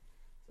or?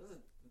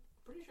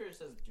 Pretty sure it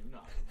says do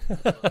not.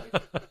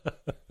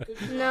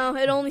 No,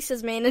 it only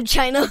says made in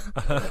China.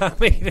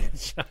 Made in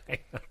China.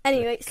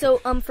 Anyway, so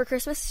for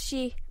Christmas,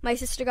 my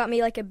sister got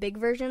me like a big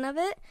version of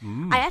it.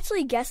 I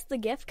actually guessed the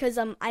gift because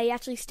I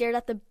actually stared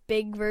at the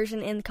big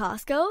version in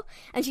Costco,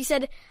 and she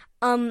said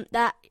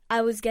that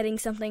I was getting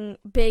something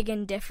big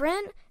and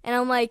different, and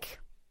I'm like,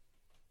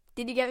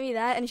 did you get me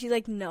that? And she's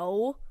like,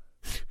 no.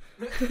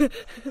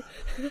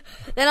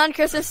 Then on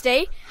Christmas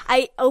Day,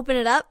 I open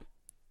it up.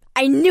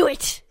 I knew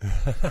it.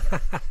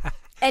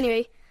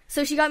 Anyway,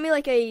 so she got me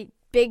like a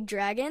big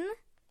dragon.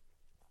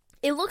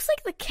 It looks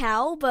like the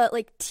cow, but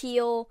like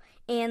teal,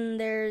 and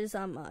there's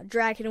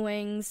dragon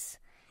wings.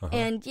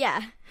 And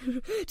yeah,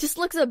 just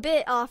looks a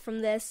bit off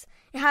from this.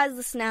 It has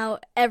the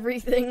snout,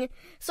 everything.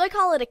 So I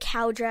call it a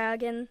cow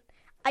dragon.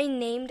 I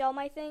named all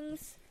my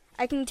things.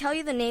 I can tell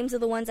you the names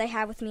of the ones I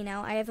have with me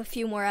now. I have a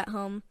few more at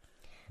home.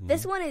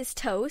 This one is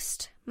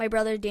Toast. My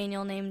brother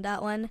Daniel named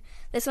that one.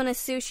 This one is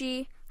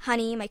Sushi.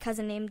 Honey, my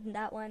cousin named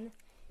that one.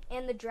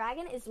 And the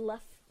dragon is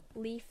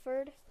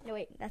Leaford. No,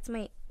 wait, that's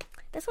one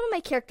of my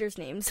characters'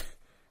 names.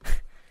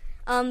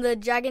 The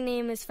dragon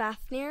name is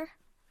Fafnir.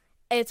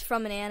 It's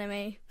from an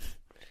anime.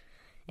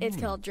 It's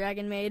called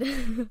Dragon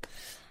Maid.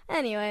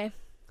 Anyway,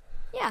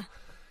 yeah.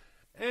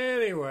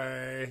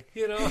 Anyway,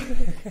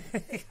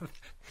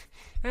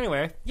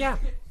 Anyway, yeah.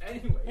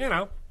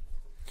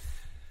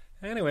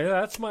 Anyway,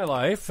 that's my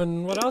life.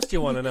 And what else do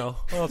you want to know?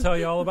 I'll tell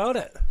you all about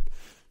it.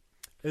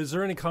 Is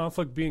there any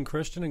conflict being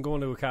Christian and going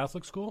to a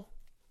Catholic school?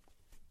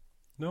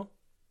 No?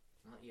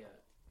 Not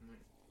yet.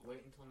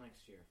 Wait until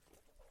next year.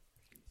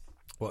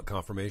 What,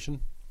 confirmation?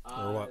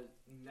 Or what?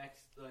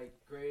 Next,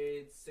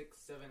 grades 6,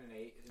 7, and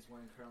 8 is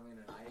when Caroline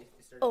and I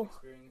started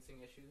experiencing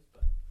issues.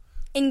 But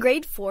In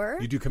grade 4.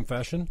 You do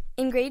confession?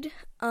 In grade,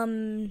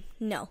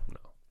 no.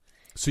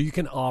 So you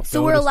can opt out.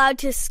 So we're allowed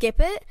to skip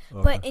it,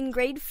 but in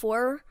grade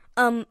 4,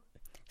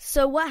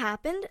 so what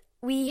happened?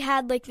 We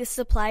had like this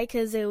supply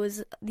because it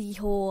was the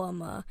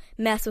whole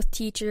mess with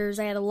teachers.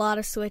 I had a lot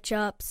of switch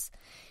ups.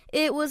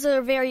 It was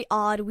a very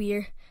odd,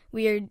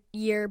 weird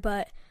year,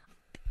 but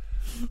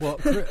well,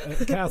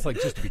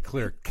 Catholic. Just to be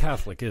clear,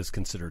 Catholic is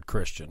considered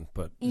Christian,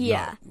 but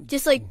yeah, not,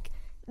 just like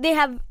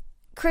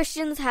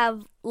Christians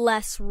have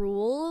less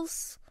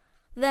rules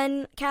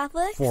than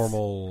Catholics.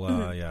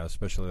 Formal, yeah,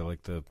 especially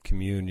like the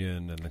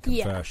communion and the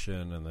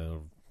confession and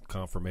the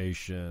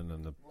confirmation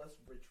and the less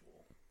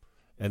ritual.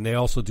 And they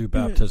also do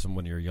baptism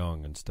when you're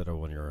young instead of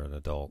when you're an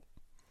adult.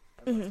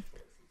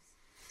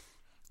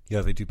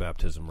 Yeah, they do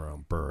baptism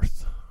around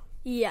birth.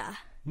 Yeah.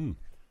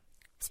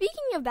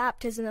 Speaking of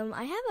baptism,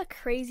 I have a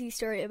crazy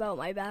story about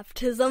my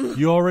baptism.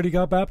 You already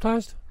got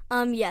baptized?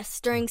 Yes,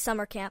 during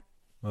summer camp.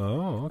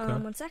 Oh, okay.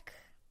 One sec.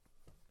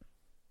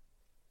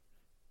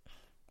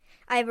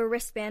 I have a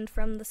wristband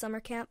from the summer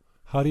camp.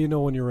 How do you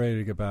know when you're ready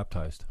to get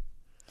baptized?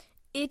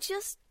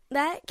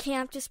 That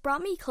camp just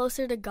brought me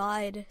closer to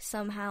God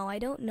somehow. I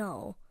don't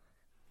know.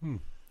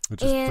 It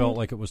just felt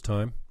like it was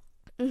time?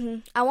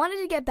 I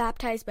wanted to get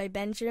baptized by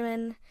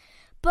Benjamin,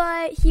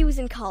 but he was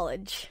in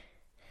college.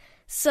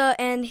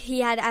 And he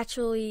had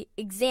actually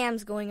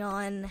exams going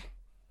on.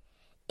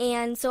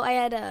 And so I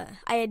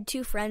had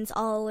 2 friends,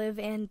 Olive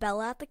and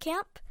Bella, at the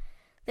camp.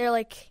 They're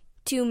like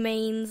 2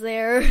 mains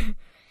there.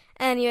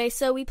 Anyway,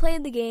 so we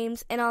played the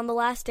games, and on the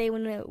last day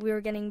when we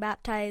were getting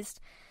baptized,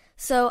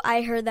 so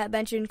I heard that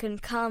Benjamin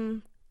couldn't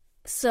come,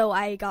 so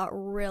I got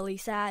really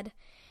sad.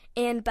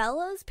 And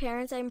Bella's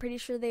parents, I'm pretty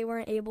sure they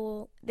weren't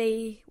able,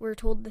 they were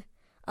told,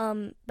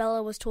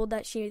 Bella was told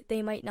that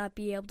they might not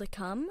be able to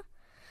come.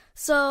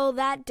 So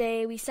that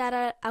day, we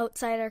sat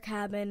outside our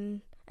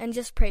cabin and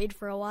just prayed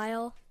for a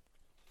while.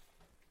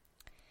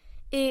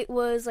 It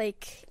was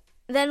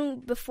then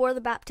before the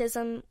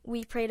baptism,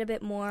 we prayed a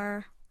bit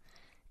more.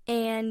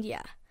 And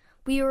yeah,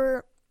 we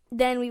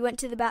went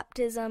to the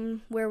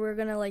baptism where we're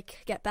gonna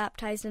get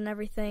baptized and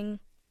everything.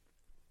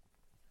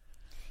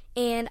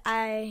 and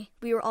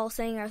we were all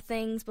saying our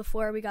things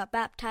before we got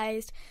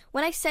baptized.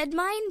 When I said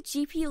mine,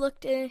 GP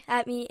looked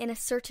at me in a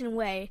certain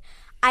way.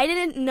 I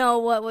didn't know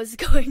what was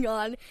going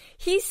on.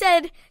 He was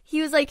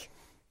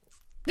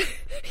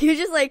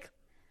just like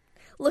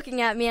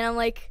looking at me, and I'm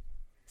like,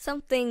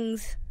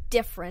 something's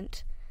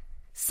different.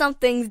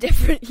 Something's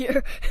different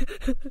here.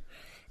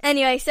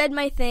 Anyway, I said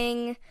my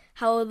thing,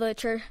 how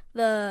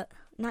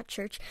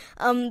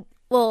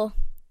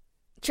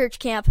church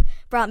camp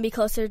brought me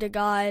closer to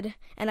God,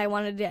 and I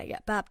wanted to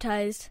get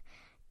baptized.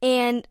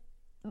 And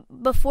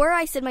before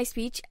I said my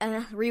speech,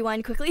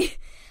 rewind quickly,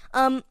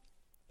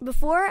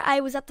 before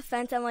I was at the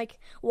fence, I'm like,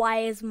 why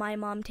is my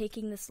mom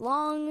taking this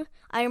long?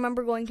 I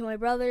remember going to my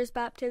brother's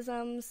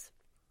baptisms.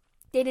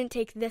 They didn't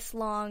take this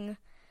long.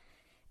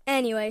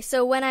 Anyway,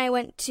 so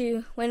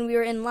when we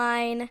were in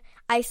line,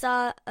 I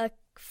saw a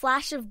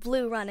flash of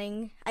blue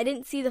running. I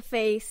didn't see the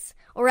face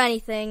or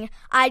anything.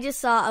 I just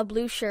saw a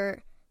blue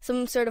shirt,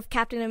 some sort of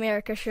Captain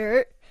America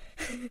shirt,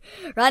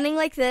 running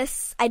like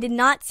this. I did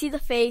not see the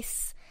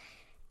face.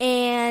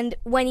 And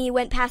when he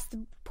went past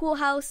the pool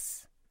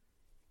house,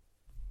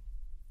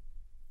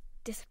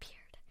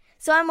 disappeared.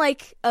 So I'm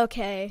like,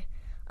 okay,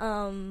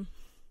 I'm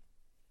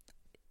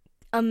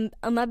a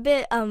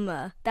bit,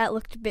 that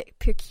looked a bit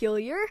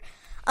peculiar.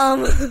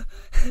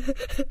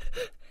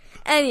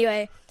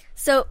 Anyway,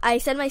 so I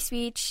said my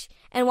speech,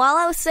 and while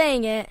I was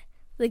saying it,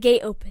 the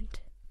gate opened.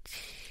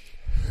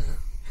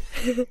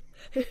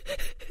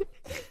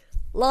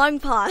 Long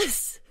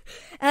pause.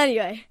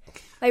 Anyway,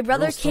 my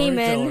brother came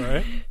in.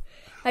 Right?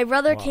 My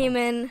brother came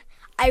in.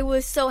 I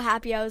was so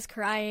happy. I was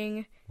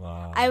crying.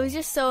 Wow. I was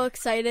just so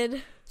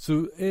excited.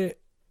 So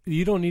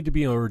you don't need to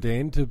be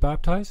ordained to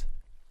baptize?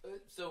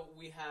 So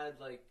we had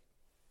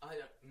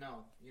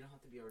no, you don't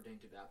have to be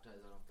ordained to baptize,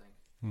 I don't think.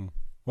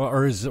 Well,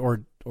 or is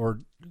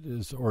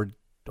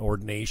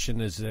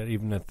ordination, is that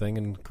even a thing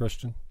in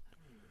Christian?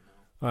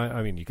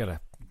 I mean, you got to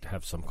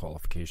have some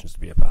qualifications to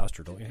be a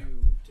pastor, don't you? To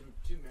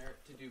do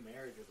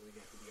marriage, I believe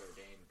you have to be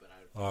ordained, but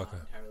I'm not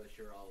entirely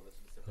sure all of the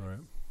specifics. All right.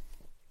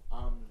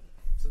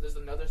 So there's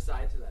another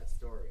side to that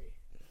story.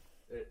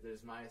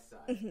 There's my side.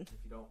 If you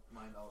don't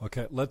mind,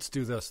 Okay, let's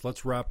do this.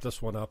 Let's wrap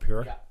this one up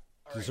here. Yeah.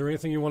 Is there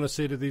anything you want to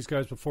say to these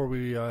guys before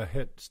we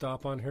hit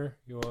stop on here?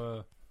 You want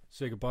to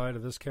say goodbye to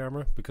this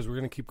camera? Because we're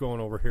going to keep going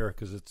over here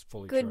because it's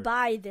fully charged.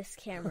 Goodbye, this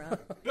camera.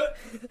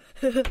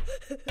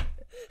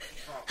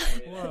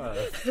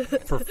 What?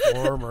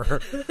 Performer.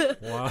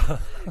 Wow.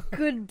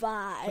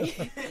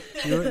 Goodbye.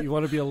 You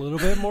want to be a little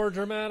bit more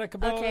dramatic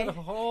about Okay. it?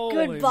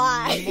 Holy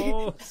Goodbye.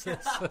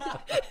 Moses.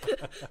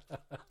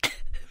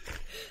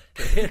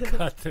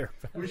 Cut there.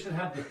 We should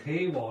have the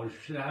paywall. We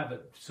should have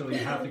it so you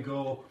have to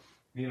go,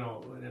 in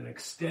an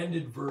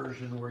extended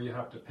version where you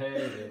have to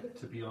pay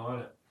to be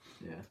on it.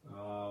 Yeah.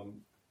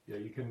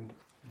 You can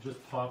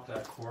just pop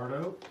that cord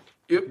out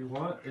Yep. if you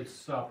want. It's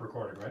stop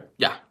recording, right?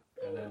 Yeah.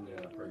 And then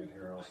bring it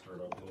here. I'll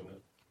start up doing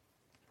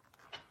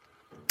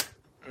it.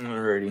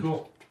 Alrighty.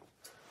 Cool.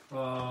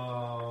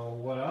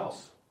 What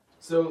else?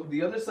 So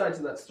the other side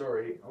to that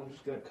story, I'm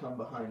just gonna come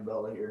behind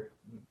Bella here.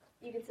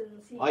 You can sit in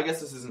the seat. I guess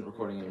this isn't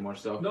recording anymore,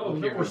 so No,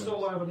 we're still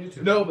live on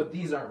YouTube. No, but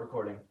these aren't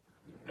recording.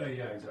 Yeah,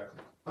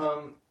 exactly.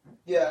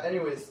 Yeah.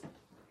 Anyways,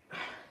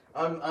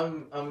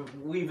 I'm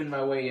weaving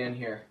my way in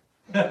here.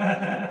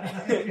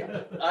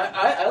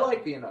 I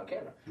like being on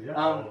camera.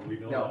 Yeah, we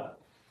know no. that.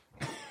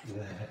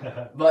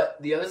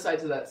 But the other side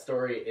to that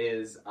story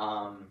is,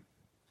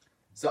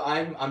 so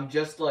I'm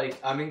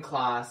in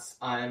class,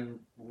 I'm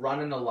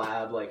running a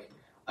lab,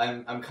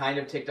 I'm kind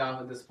of ticked off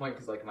at this point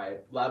because my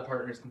lab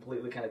partner's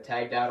completely kind of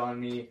tagged out on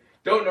me,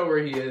 don't know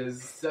where he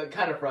is,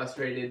 kind of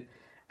frustrated,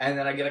 and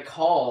then I get a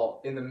call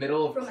in the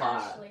middle of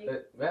class.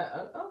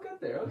 I'll get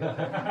there.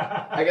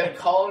 I get a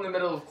call in the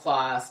middle of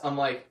class. I'm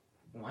like,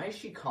 why is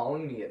she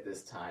calling me at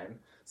this time?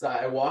 So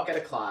I walk out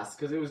of class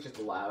because it was just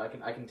a lab.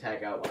 I can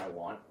tag out when I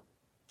want.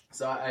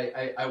 So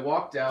I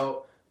walked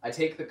out. I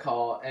take the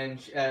call,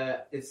 and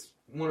it's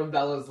one of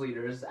Bella's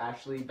leaders,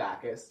 Ashley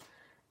Backus,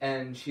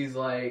 and she's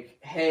like,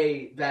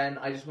 "Hey, Ben,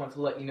 I just want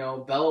to let you know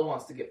Bella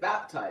wants to get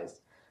baptized."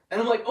 And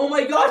I'm like, "Oh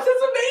my gosh,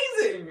 that's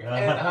amazing!"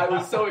 And I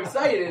was so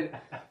excited.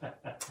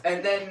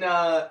 And then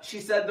she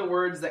said the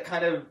words that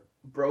kind of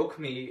broke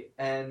me,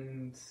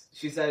 and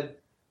she said,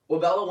 "Well,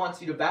 Bella wants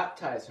you to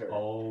baptize her."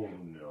 Oh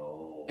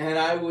no! And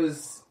I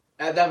was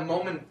at that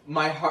moment,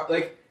 my heart,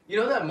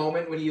 that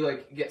moment when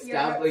you get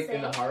stabbed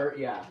in the heart,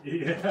 yeah.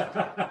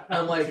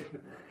 I'm like,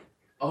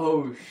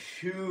 oh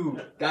shoot,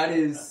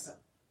 that's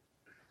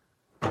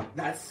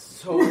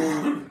so.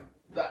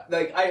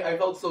 I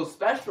felt so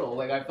special.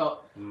 I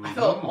felt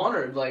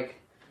honored.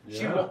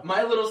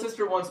 My little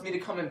sister wants me to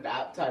come and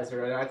baptize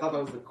her, and I thought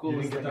that was the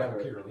coolest thing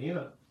ever.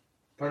 Carolina.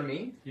 Pardon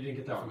me? You didn't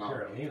get that from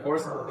Carolina. Of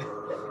course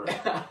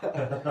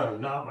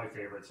not my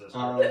favorite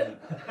sister.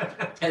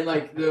 And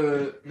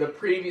the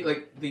previous,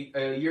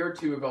 a year or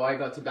two ago, I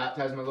got to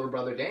baptize my little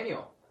brother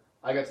Daniel.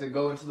 I got to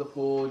go into the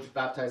pool, just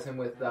baptize him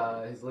with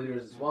his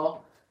leaders as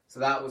well. So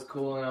that was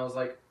cool, and I was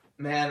like,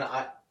 man,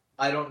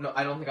 I don't know,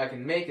 I don't think I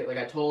can make it.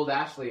 I told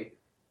Ashley,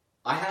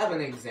 I have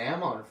an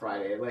exam on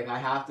Friday. Like, I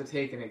have to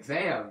take an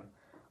exam.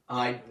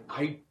 I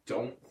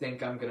don't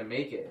think I'm going to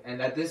make it.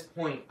 And at this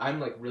point, I'm,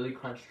 like, really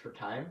crunched for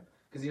time.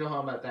 Because you know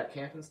how I'm at that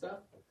camp and stuff?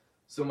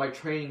 So my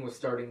training was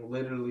starting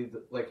literally,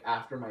 like,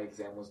 after my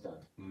exam was done.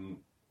 Mm.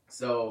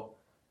 So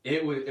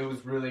it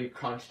was really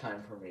crunch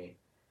time for me.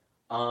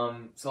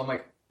 So I'm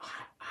like,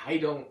 I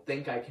don't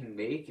think I can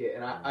make it.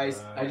 And I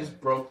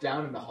just broke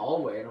down in the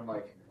hallway. And I'm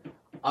like,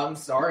 I'm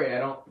sorry,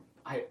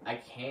 I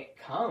can't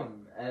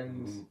come.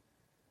 And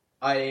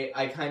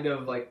I kind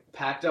of, like,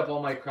 packed up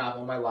all my crap,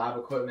 all my lab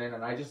equipment,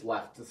 and I just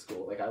left the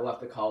school. Like, I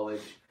left the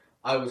college.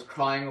 I was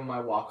crying on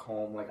my walk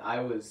home. Like, I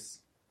was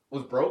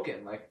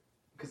broken. Like,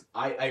 because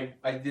I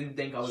didn't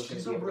think I was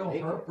going to be able to make it.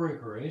 She's a real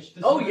heartbreaker, eh? She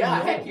doesn't Oh, even yeah,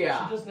 know. heck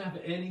yeah. She doesn't have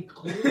any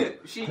clue.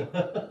 She,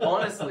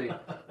 honestly.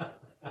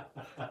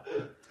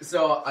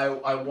 So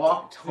I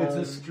walked home. It's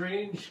a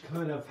strange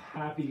kind of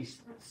happy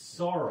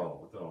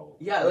sorrow, though.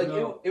 Yeah, like,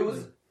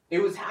 it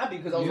was happy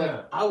because I was Yeah.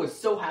 like, I was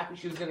so happy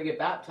she was going to get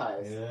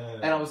baptized. Yeah.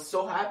 And I was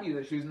so happy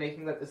that she was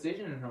making that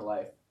decision in her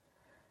life.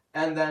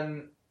 And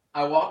then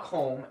I walk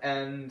home,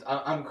 and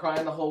I'm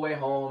crying the whole way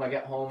home. I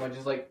get home, I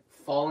just, like,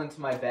 fall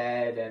into my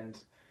bed, and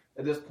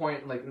at this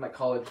point, like, in my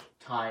college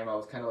time, I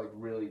was kind of, like,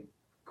 really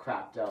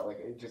crapped out. Like,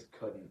 I just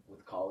couldn't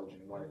with college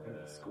anymore. I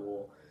couldn't with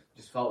school.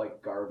 Just felt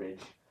like garbage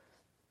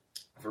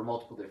for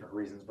multiple different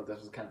reasons, but this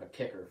was kind of a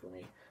kicker for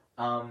me.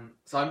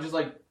 So I'm just,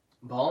 like,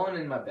 bawling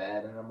in my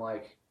bed, and I'm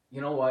like,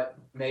 you know what?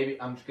 Maybe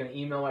I'm just going to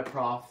email my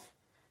prof.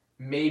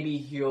 Maybe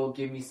he'll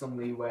give me some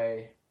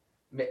leeway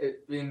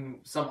in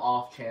some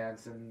off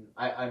chance. And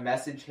I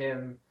message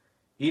him.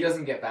 He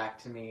doesn't get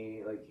back to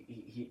me.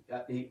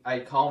 Like, I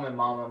call my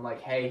mom. I'm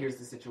like, hey, here's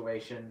the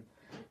situation.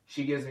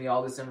 She gives me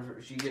all this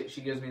information.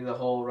 She gives me the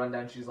whole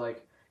rundown. She's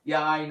like,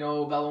 yeah, I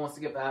know Bella wants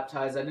to get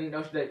baptized. I didn't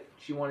know that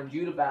she wanted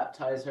you to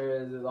baptize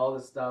her. All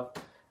this stuff.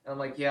 And I'm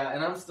like, yeah.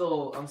 And I'm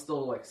still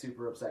like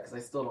super upset because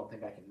I still don't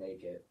think I can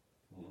make it.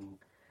 Mm-hmm.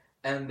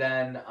 And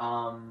then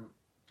I'm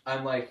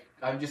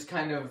just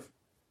kind of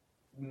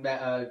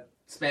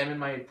spamming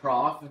my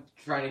prof,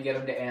 trying to get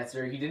him to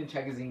answer. He didn't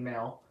check his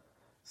email,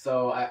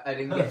 so I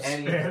didn't get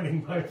any.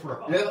 Spamming my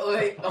prof.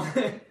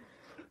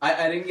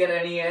 I didn't get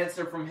any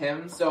answer from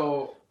him,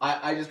 so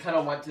I just kind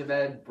of went to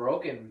bed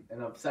broken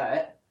and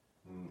upset.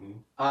 Mm-hmm.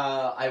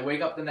 I wake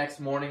up the next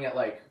morning at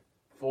like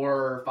 4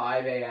 or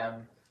 5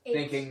 a.m. 8.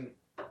 thinking,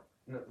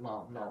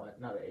 no, not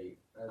at 8.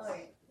 That's,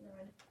 Alright, never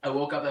mind. I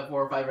woke up at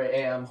 4 or 5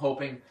 a.m.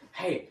 hoping,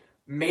 hey,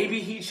 maybe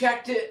he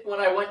checked it when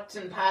I went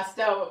and passed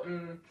out,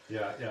 and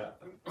Yeah.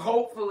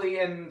 hopefully,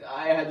 and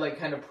I had like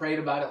kind of prayed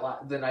about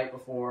it the night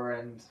before,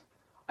 and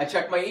I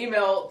checked my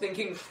email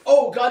thinking,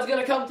 oh, God's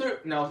gonna come through.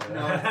 No.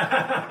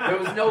 There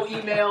was no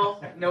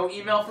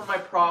email from my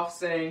prof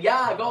saying,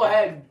 yeah, go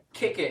ahead,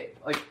 kick it,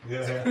 like,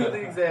 screw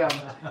the exam.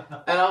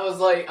 And I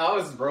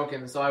was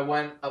broken, so I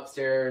went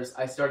upstairs.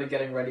 I started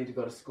getting ready to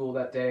go to school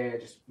that day. I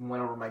just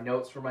went over my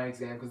notes for my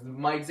exam, because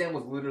my exam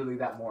was literally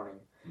that morning,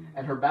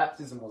 and her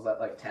baptism was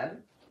at like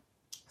 10.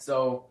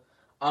 So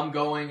I'm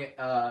going,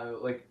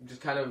 like,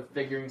 just kind of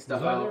figuring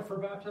stuff out. Was I there for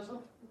baptism?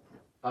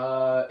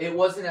 It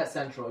wasn't at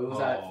Central. It was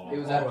at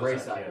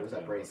Brayside. It was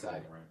at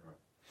Brayside. Right.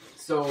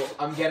 So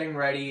I'm getting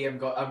ready.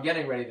 I'm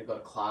getting ready to go to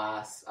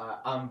class.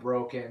 I'm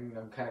broken.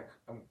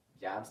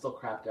 I'm still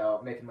crapped out.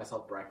 I'm making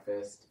myself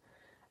breakfast,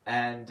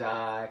 and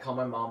I call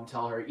my mom.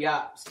 Tell her,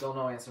 yeah, still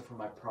no answer from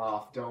my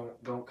prof.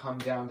 Don't come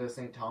down to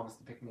St. Thomas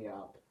to pick me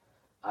up.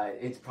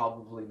 It's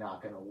probably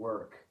not gonna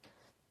work.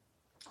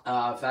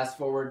 Fast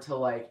forward to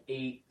like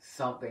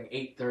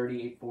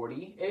 8:30,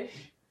 8:40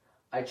 ish.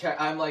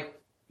 I'm like,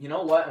 you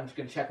know what? I'm just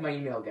gonna check my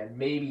email again.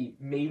 Maybe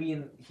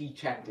he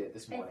checked it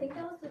this I morning. think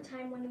that was the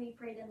time when we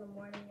prayed in the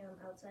morning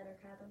outside our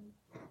cabin.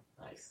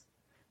 Nice.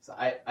 So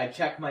I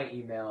check my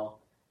email,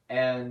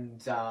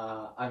 and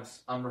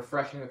I'm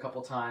refreshing a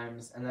couple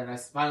times, and then I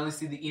finally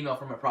see the email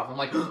from my prof. I'm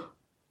like,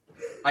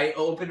 I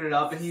open it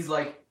up, and he's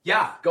like,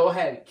 yeah, go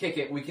ahead, kick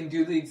it. We can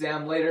do the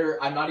exam later.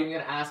 I'm not even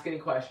gonna ask any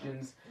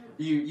questions.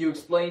 You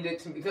explained it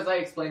to me, because I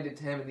explained it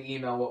to him in the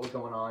email what was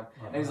going on,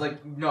 and he's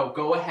like, no,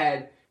 go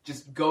ahead.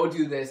 Just go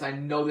do this. I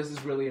know this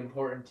is really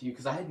important to you,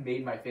 because I had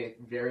made my faith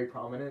very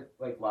prominent,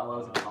 like, while I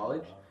was in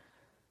college.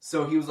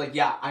 So he was like,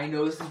 yeah, I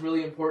know this is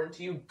really important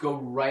to you. Go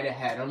right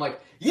ahead. And I'm like,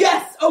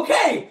 yes,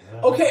 okay.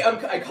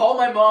 I call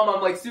my mom.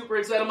 I'm, like, super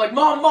excited. I'm like,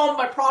 Mom,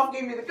 my prof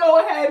gave me the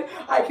go-ahead.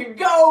 I can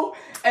go.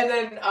 And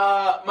then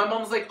my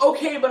mom's like,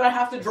 okay, but I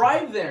have to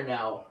drive there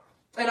now.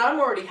 And I'm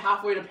already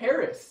halfway to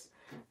Paris.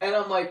 And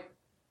I'm like,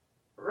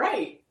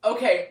 right,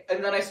 okay.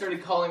 And then I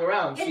started calling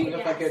around, seeing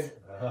if I could...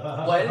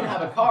 Well, I didn't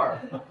have a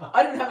car.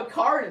 I didn't have a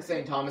car in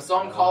St. Thomas, so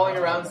I'm calling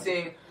around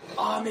seeing,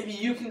 maybe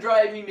you can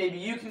drive me, maybe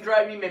you can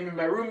drive me, maybe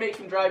my roommate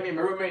can drive me.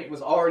 My roommate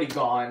was already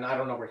gone. I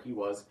don't know where he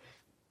was.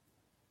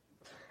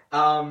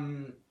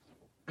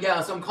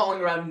 Yeah, so I'm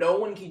calling around. No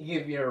one can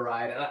give me a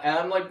ride. And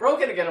I'm, like,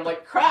 broken again. I'm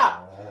like,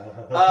 crap.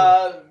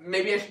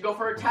 Maybe I should go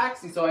for a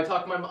taxi. So I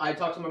talked to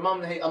my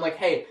mom, and I'm like,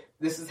 hey,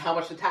 this is how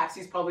much the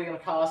taxi's probably going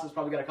to cost. It's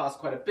probably going to cost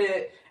quite a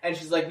bit. And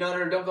she's like, no,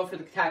 don't go for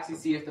the taxi.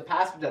 See if the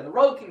pastor down the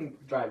road can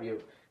drive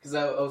you. because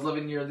I was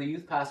living near the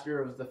youth pastor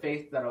of the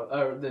faith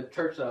or the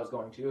church that I was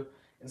going to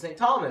in St.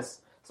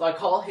 Thomas. So I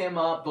call him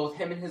up. Both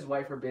him and his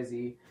wife are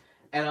busy,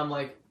 and I'm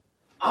like,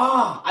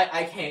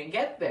 I can't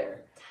get there.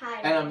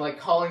 And I'm like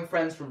calling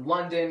friends from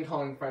London,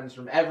 calling friends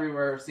from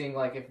everywhere, seeing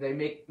like if they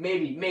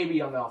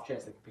maybe on the off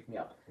chance they can pick me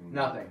up.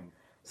 Nothing.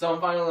 So I'm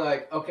finally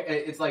like, okay,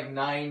 it's like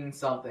 9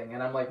 something,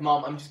 and I'm like,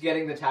 Mom, I'm just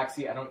getting the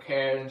taxi. I don't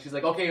care. And she's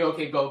like, okay,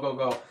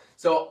 go.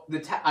 So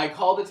I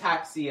called the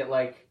taxi at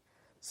like,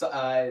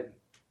 it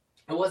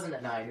wasn't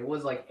at 9. It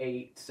was like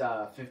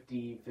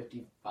 8:50,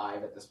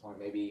 55 at this point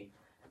maybe.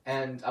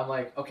 And I'm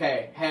like,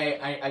 okay, hey,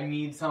 I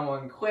need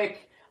someone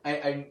quick.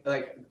 I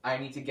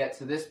need to get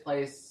to this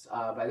place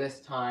by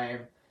this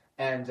time,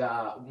 and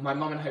my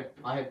mom and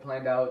I had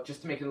planned out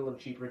just to make it a little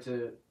cheaper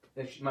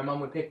my mom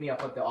would pick me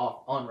up at the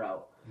on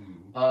route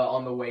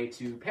on the way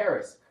to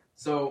Paris.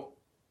 So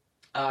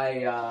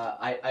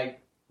I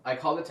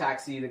call the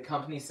taxi. The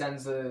company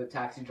sends a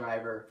taxi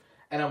driver,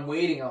 and I'm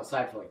waiting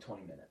outside for like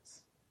 20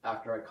 minutes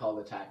after I call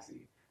the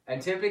taxi.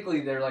 And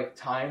typically their like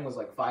time was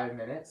like 5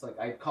 minutes. Like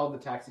I called the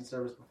taxi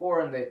service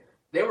before, and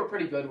they were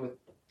pretty good with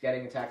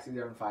getting a taxi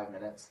there in 5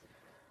 minutes.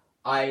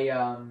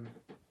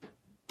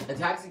 The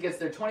taxi gets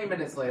there 20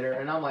 minutes later,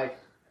 and I'm like,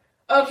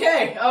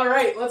 okay, all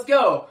right, let's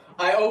go.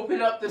 I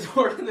open up the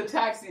door to the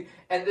taxi,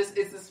 and it's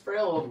this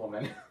frail old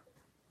woman.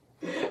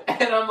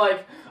 And I'm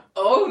like,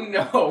 oh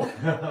no,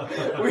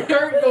 we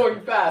aren't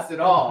going fast at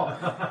all.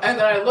 And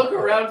then I look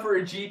around for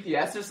a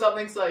GPS or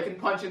something so I can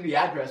punch in the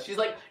address. She's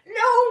like,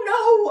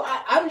 no,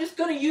 I'm just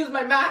going to use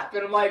my map.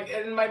 And I'm like,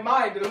 in my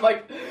mind, and I'm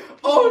like,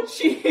 oh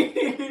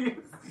jeez.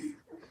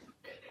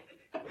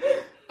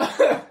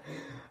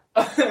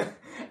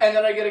 And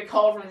then I get a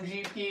call from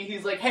GP.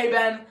 He's like, hey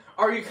Ben,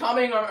 are you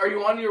coming? Are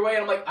you on your way?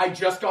 And I'm like, I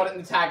just got in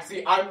the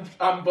taxi.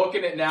 I'm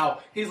booking it now.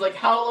 He's like,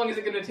 how long is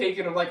it going to take?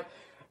 And I'm like,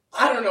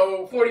 I don't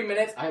know, 40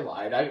 minutes. I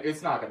lied.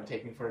 It's not going to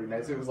take me 40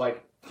 minutes. It was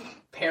like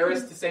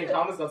Paris to St.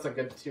 Thomas. That's a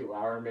good 2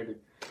 hour, maybe.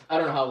 I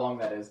don't know how long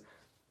that is.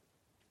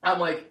 I'm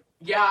like,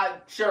 yeah,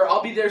 sure,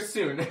 I'll be there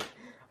soon.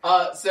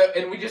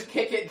 And we just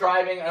kick it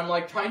driving, and I'm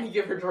like trying to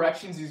give her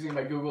directions using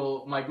my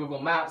Google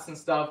Maps and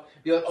stuff.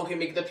 Be like, okay,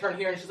 make the turn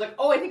here, and she's like,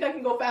 oh, I think I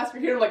can go faster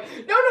here. I'm like,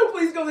 no,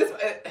 please go this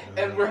way.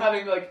 And we're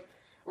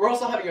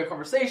also having a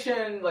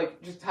conversation,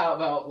 like just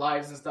about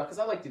lives and stuff, because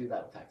I like to do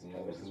that with taxi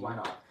drivers, because why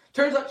not?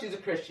 Turns out she's a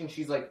Christian.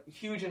 She's like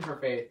huge in her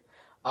faith,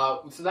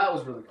 so that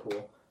was really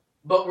cool.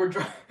 But we're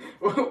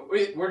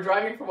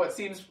driving for what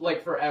seems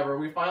like forever.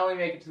 We finally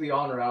make it to the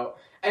on route.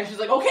 And she's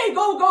like, okay,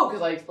 go,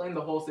 because I explained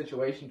the whole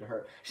situation to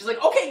her. She's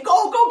like, okay,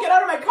 go, get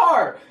out of my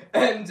car.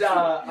 And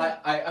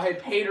I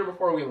had paid her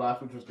before we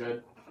left, which was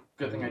good.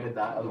 Good thing I did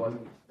that, otherwise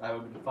I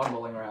would have been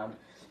fumbling around.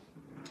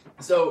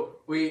 So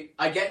I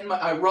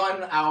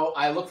run out,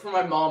 I look for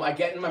my mom, I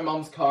get in my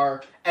mom's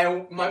car,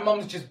 and my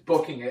mom's just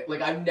booking it.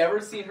 Like, I've never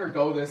seen her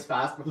go this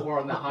fast before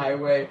on the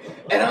highway,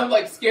 and I'm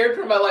like scared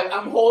for my life.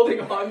 I'm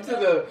holding on to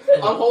the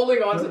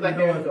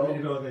handle.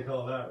 You know what they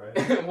call that,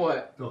 right?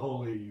 What? The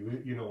holy,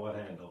 you know what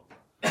handle.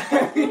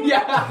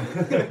 Yeah.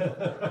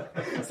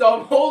 So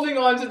I'm holding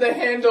on to the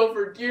handle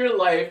for dear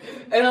life,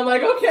 and I'm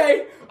like,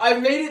 okay,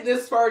 I've made it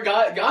this far.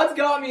 God's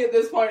got me at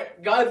this point.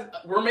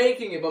 We're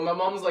making it. But my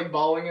mom's like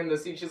bawling in the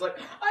seat. She's like,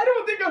 I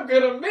don't think I'm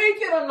gonna make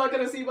it. I'm not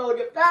gonna see Bella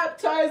get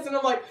baptized. And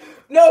I'm like,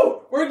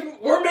 no,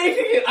 we're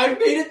making it. I've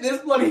made it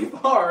this bloody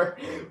far.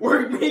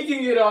 We're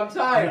making it on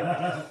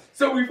time.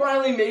 So we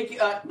finally make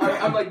it.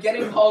 I'm like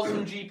getting calls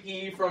from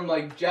GP, from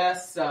like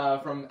Jess,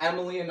 from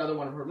Emily, another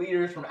one of her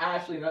leaders, from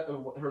Ashley,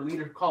 her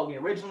leader who called me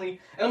originally.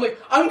 And I'm like,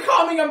 I'm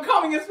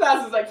coming as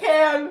fast as I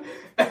can.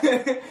 And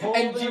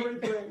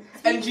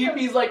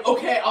GP's like,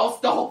 okay, I'll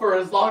stall for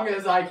as long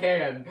as I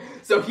can.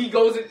 So he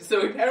goes.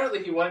 So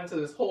apparently he went into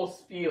this whole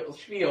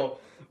spiel.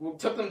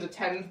 Took them to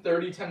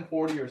 10:30,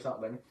 10:40 or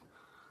something.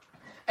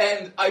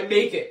 And I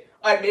make it.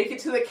 I make it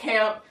to the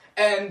camp.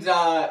 And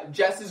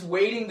Jess is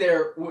waiting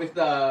there with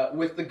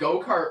the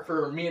go-kart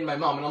for me and my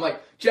mom. And I'm like,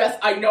 Jess,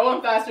 I know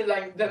I'm faster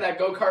than that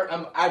go-kart.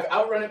 I've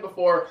outrun it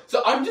before.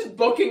 So I'm just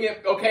booking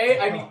it, okay?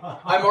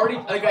 I'm already,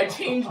 like, I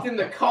changed in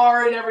the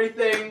car and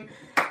everything.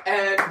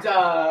 And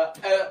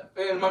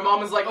my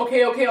mom is like,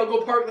 okay, I'll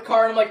go park the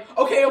car. And I'm like,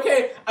 okay.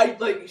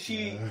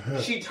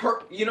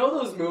 You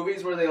know those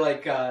movies where they,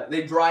 like,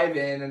 they drive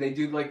in and they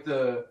do, like,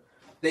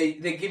 They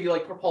give you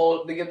like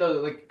they get the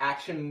like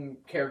action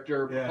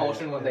character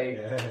propulsion when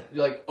they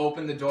like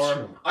open the door.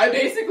 Sure. I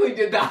basically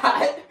did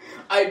that.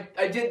 I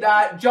did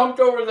that, jumped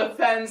over the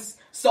fence,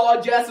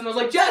 saw Jess, and I was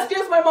like, Jess,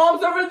 my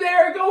mom's over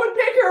there, go and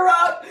pick her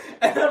up.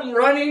 And I'm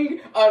running,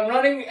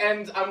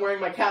 and I'm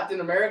wearing my Captain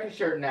America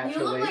shirt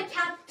naturally. You look like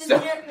Captain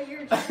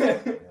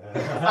America.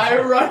 I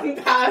run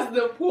past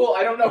the pool.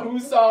 I don't know who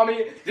saw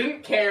me.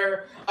 Didn't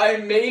care. I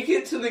make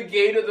it to the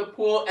gate of the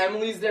pool.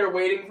 Emily's there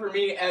waiting for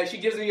me, and she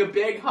gives me a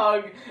big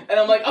hug. And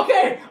I'm like,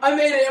 okay, I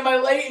made it. Am I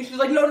late? And she's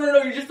like, no,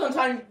 you're just on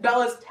time.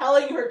 Bella's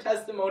telling her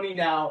testimony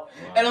now. Wow.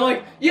 And I'm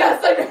like,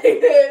 yes, I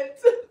made it.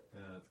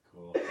 Yeah, that's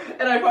cool.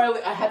 And I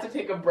had to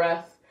take a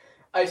breath.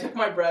 I took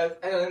my breath,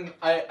 and then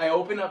I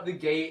opened up the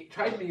gate,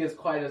 tried to be as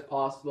quiet as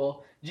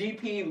possible.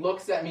 GP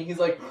looks at me, he's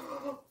like,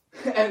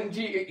 and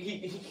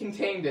he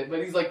contained it,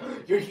 but he's like,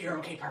 you're here,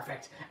 okay,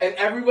 perfect. And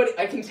everybody,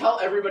 I can tell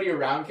everybody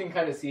around can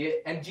kind of see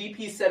it, and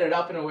GP set it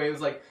up in a way, it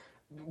was like,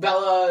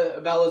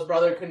 Bella's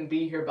brother couldn't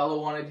be here. Bella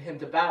wanted him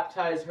to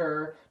baptize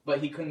her, but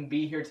he couldn't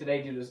be here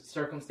today due to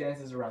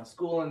circumstances around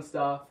school and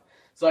stuff.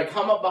 So I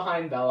come up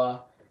behind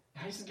Bella,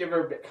 I just give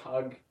her a big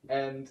hug,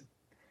 and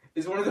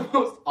it's one of the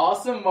most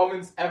awesome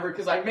moments ever,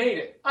 because I made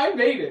it.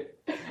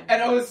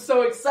 And I was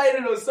so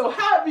excited, I was so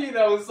happy, and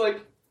I was like,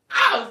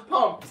 I was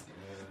pumped.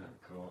 Yeah,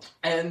 cool.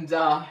 And,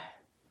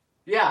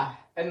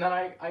 and then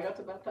I got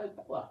to baptize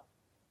Bella.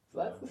 So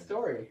that's the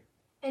story.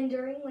 And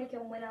during, like,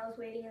 when I was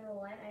waiting in the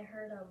line, I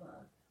heard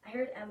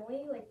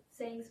Emily, like,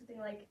 saying something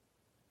like,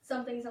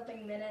 something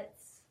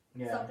minutes,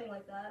 something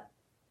like that.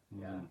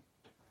 Yeah.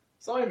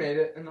 So I made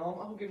it, and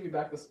I'll give you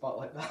back the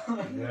spotlight now.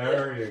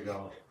 There you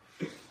go.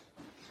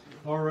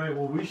 All right,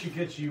 well, we should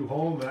get you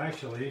home,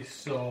 actually,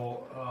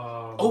 so...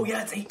 oh,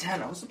 yeah, it's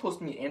 8:10. I was supposed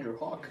to meet Andrew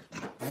Hawk.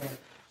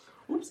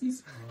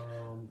 Whoopsies.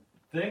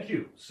 Thank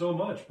you so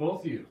much,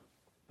 both of you.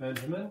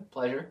 Benjamin?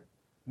 Pleasure.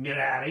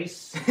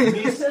 Miss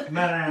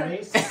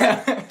Miraris.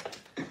 That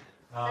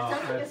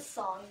sounds like a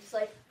song, just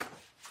like...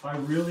 I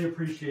really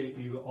appreciate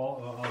you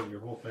all,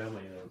 your whole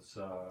family. It's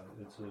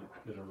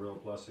been a real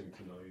blessing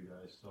to know you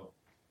guys. So,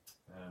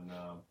 and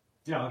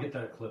I'll get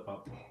that clip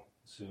up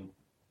soon.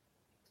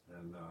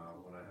 And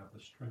when I have the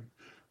strength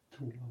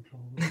to watch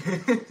all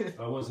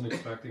I wasn't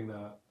expecting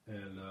that,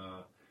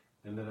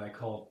 and then I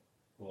called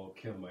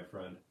Kim, my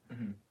friend.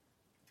 Mm-hmm.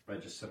 I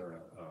just sent her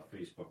a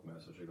Facebook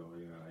message. I go,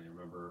 I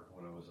remember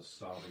when I was a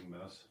sobbing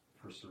mess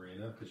for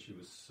Serena because she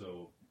was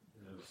so.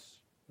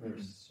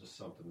 There's just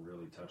something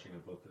really touching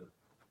about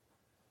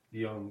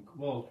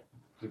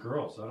the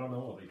girls. I don't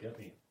know. They get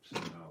me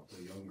somehow.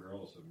 The young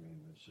girls. I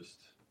mean, it's just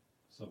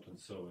something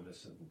so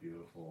innocent and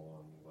beautiful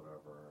and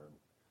whatever. And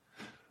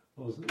I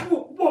was like,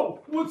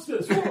 whoa, what's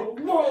this? Whoa, I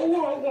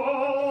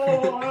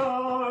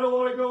don't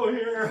want to go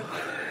here.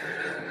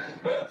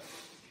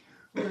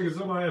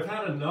 Because I've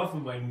had enough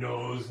of my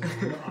nose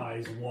and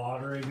eyes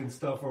watering and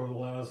stuff over the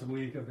last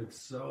week. I've been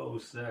so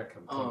sick.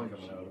 I'm coming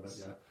out of it.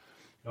 Yeah.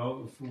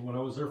 No, when I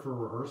was there for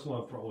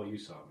rehearsal, you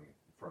saw me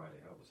Friday.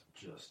 I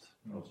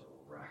was a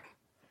wreck.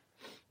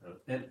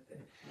 And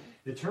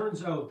it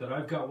turns out that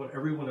I've got what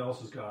everyone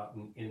else has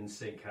gotten in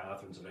St.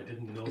 Catharines, and I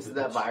didn't know. Is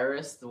that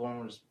virus? The one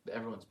where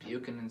everyone's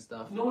puking and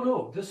stuff?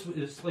 No. This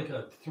is like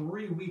a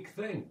 3-week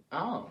thing.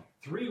 Oh.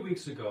 3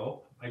 weeks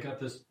ago, I got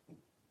this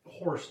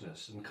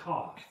hoarseness and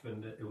cough,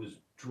 and it was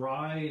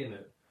dry, and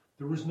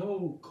there was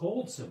no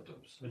cold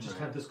symptoms. I just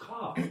had this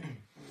cough.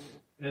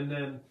 And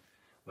then,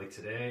 like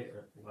today,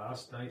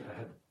 last night, I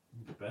had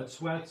the bed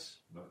sweats,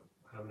 but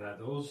I haven't had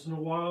those in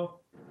a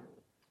while.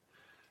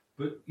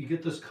 But you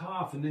get this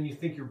cough, and then you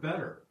think you're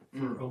better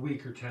for a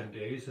week or 10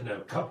 days, and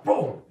then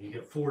kaboom! You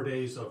get 4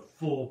 days of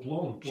full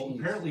blown. Well,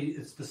 apparently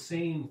it's the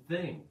same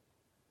thing.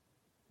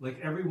 Like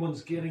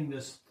everyone's getting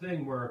this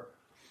thing where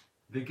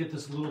they get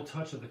this little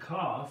touch of the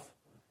cough,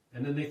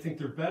 and then they think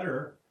they're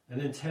better, and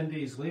then 10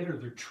 days later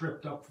they're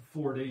tripped up for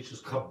 4 days,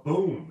 just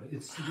kaboom!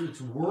 It's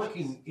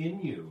working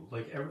in you,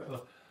 like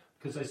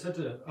because I said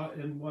to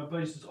and my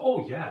buddy says,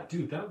 "Oh yeah,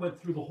 dude, that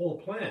went through the whole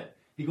plant."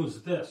 He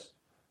goes, this,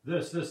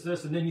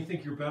 and then you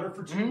think you're better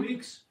for 2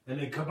 weeks, and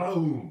then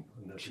kaboom!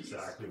 And that's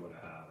exactly what I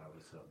had.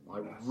 I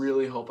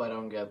really hope I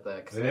don't get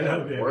that, because I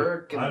don't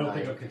work. I don't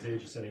think I'm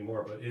contagious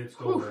anymore, but it's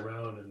going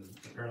around, and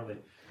apparently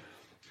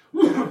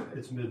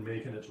it's been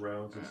making its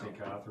rounds in St.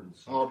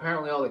 Catharines. So. Well,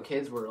 apparently all the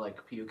kids were,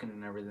 like, puking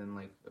and everything.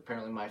 Like,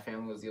 apparently my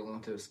family was the only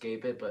one to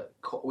escape it, but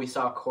we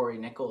saw Corey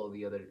Nickel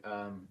the other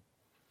at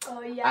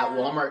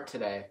Walmart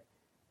today,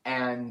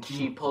 and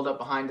she pulled up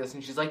behind us,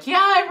 and she's like,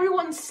 "Yeah,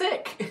 everyone's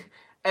sick."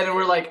 And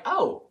we're like,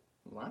 "Oh,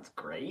 well, that's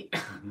great."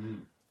 Mm-hmm.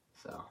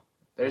 So,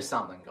 there's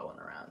something going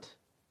around.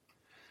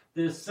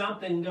 There's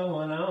something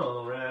going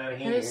on right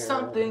here. There's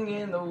something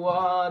in the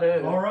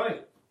water. All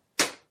right.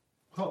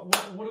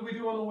 What do we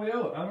do on the way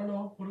out? I don't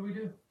know. What do we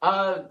do?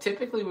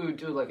 Typically we would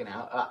do like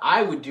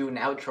I would do an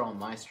outro on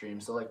my stream.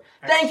 So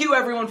thank you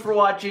everyone for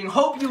watching.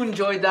 Hope you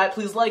enjoyed that.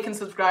 Please like and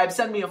subscribe.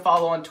 Send me a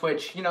follow on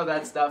Twitch. You know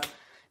that stuff.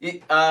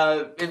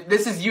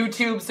 This is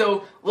YouTube,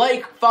 so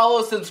like,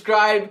 follow,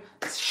 subscribe,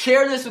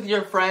 share this with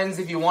your friends.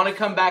 If you want to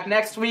come back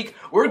next week,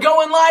 we're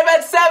going live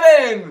at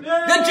 7. Yay!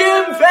 The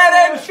Jim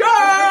Fenton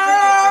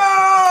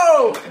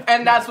Show.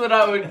 And that's when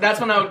I would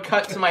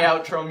cut to my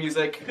outro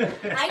music.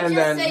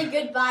 Say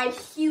goodbye,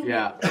 human.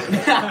 Yeah.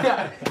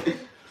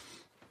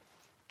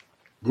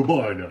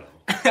 Goodbye now.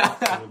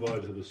 Goodbye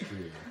to the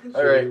stream.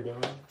 All right.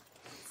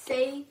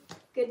 Say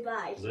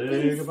goodbye.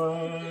 Say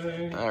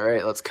goodbye. All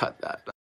right, let's cut that.